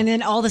 Yeah. And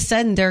then all of a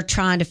sudden they're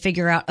trying to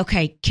figure out,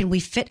 okay, can we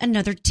fit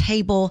another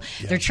table?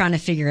 Yeah. They're trying to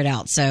figure it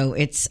out. So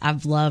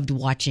I've loved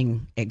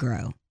watching it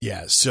grow.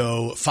 Yeah,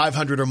 so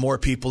 500 or more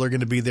people are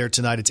going to be there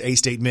tonight. It's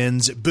A-State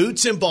men's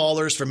Boots and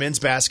Ballers for men's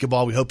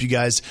basketball. We hope you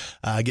guys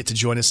get to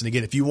join us. And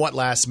again, if you want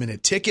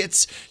last-minute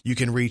tickets, you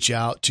can reach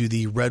out to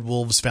the Red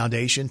Wolves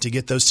Foundation to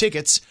get those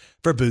tickets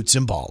for Boots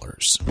and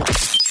Ballers.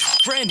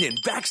 Brandon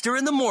Baxter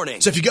in the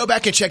morning. So if you go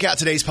back and check out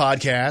today's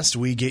podcast,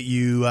 we get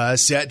you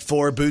set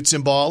for Boots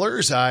and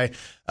Ballers.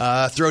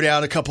 I throw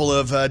down a couple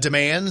of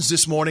demands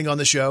this morning on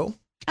the show.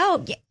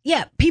 Oh,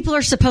 yeah. People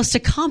are supposed to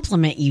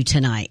compliment you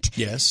tonight.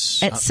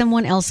 Yes. At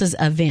someone else's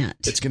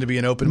event. It's going to be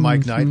an open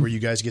mic night where you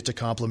guys get to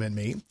compliment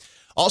me.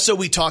 Also,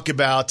 we talk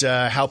about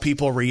how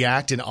people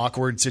react in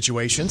awkward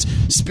situations.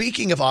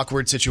 Speaking of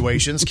awkward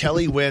situations,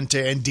 Kelly went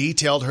and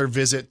detailed her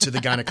visit to the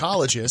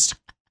gynecologist.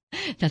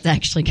 That's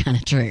actually kind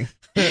of true.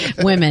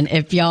 Women,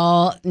 if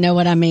y'all know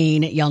what I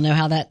mean, y'all know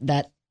how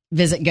that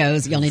visit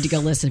goes. Y'all need to go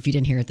listen if you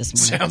didn't hear it this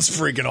morning. Sounds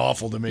freaking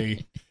awful to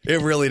me. It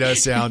really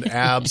does sound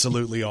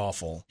absolutely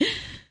awful.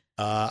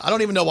 I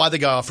don't even know why the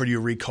guy offered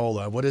you a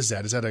Ricola. What is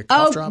that? Is that a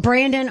cough drop?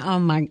 Brandon,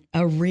 a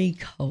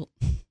Ricola.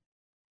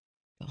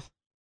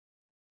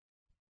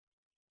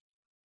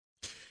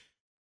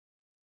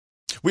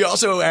 We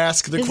also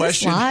ask the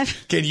question,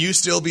 can you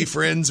still be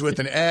friends with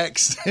an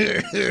ex?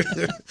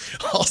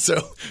 Also,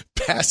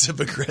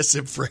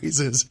 passive-aggressive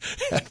phrases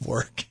at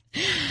work.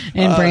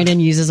 And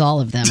Brandon uses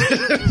all of them.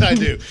 I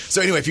do.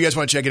 So anyway, if you guys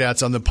want to check it out,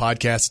 it's on the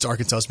podcast. It's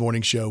Arkansas's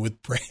Morning Show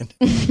with Brandon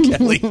and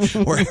Kelly,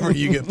 wherever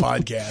you get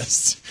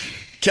podcasts.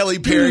 Kelly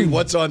Perry,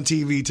 what's on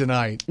TV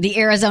tonight? The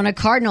Arizona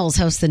Cardinals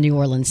host the New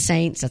Orleans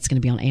Saints. That's going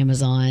to be on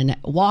Amazon.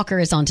 Walker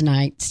is on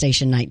tonight,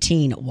 Station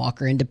 19.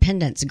 Walker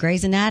Independence,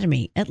 Grey's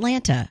Anatomy,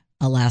 Atlanta.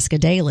 Alaska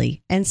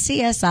Daily, and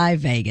CSI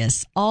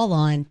Vegas, all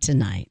on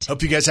tonight.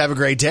 Hope you guys have a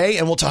great day,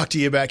 and we'll talk to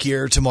you back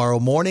here tomorrow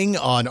morning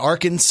on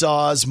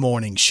Arkansas's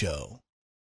Morning Show.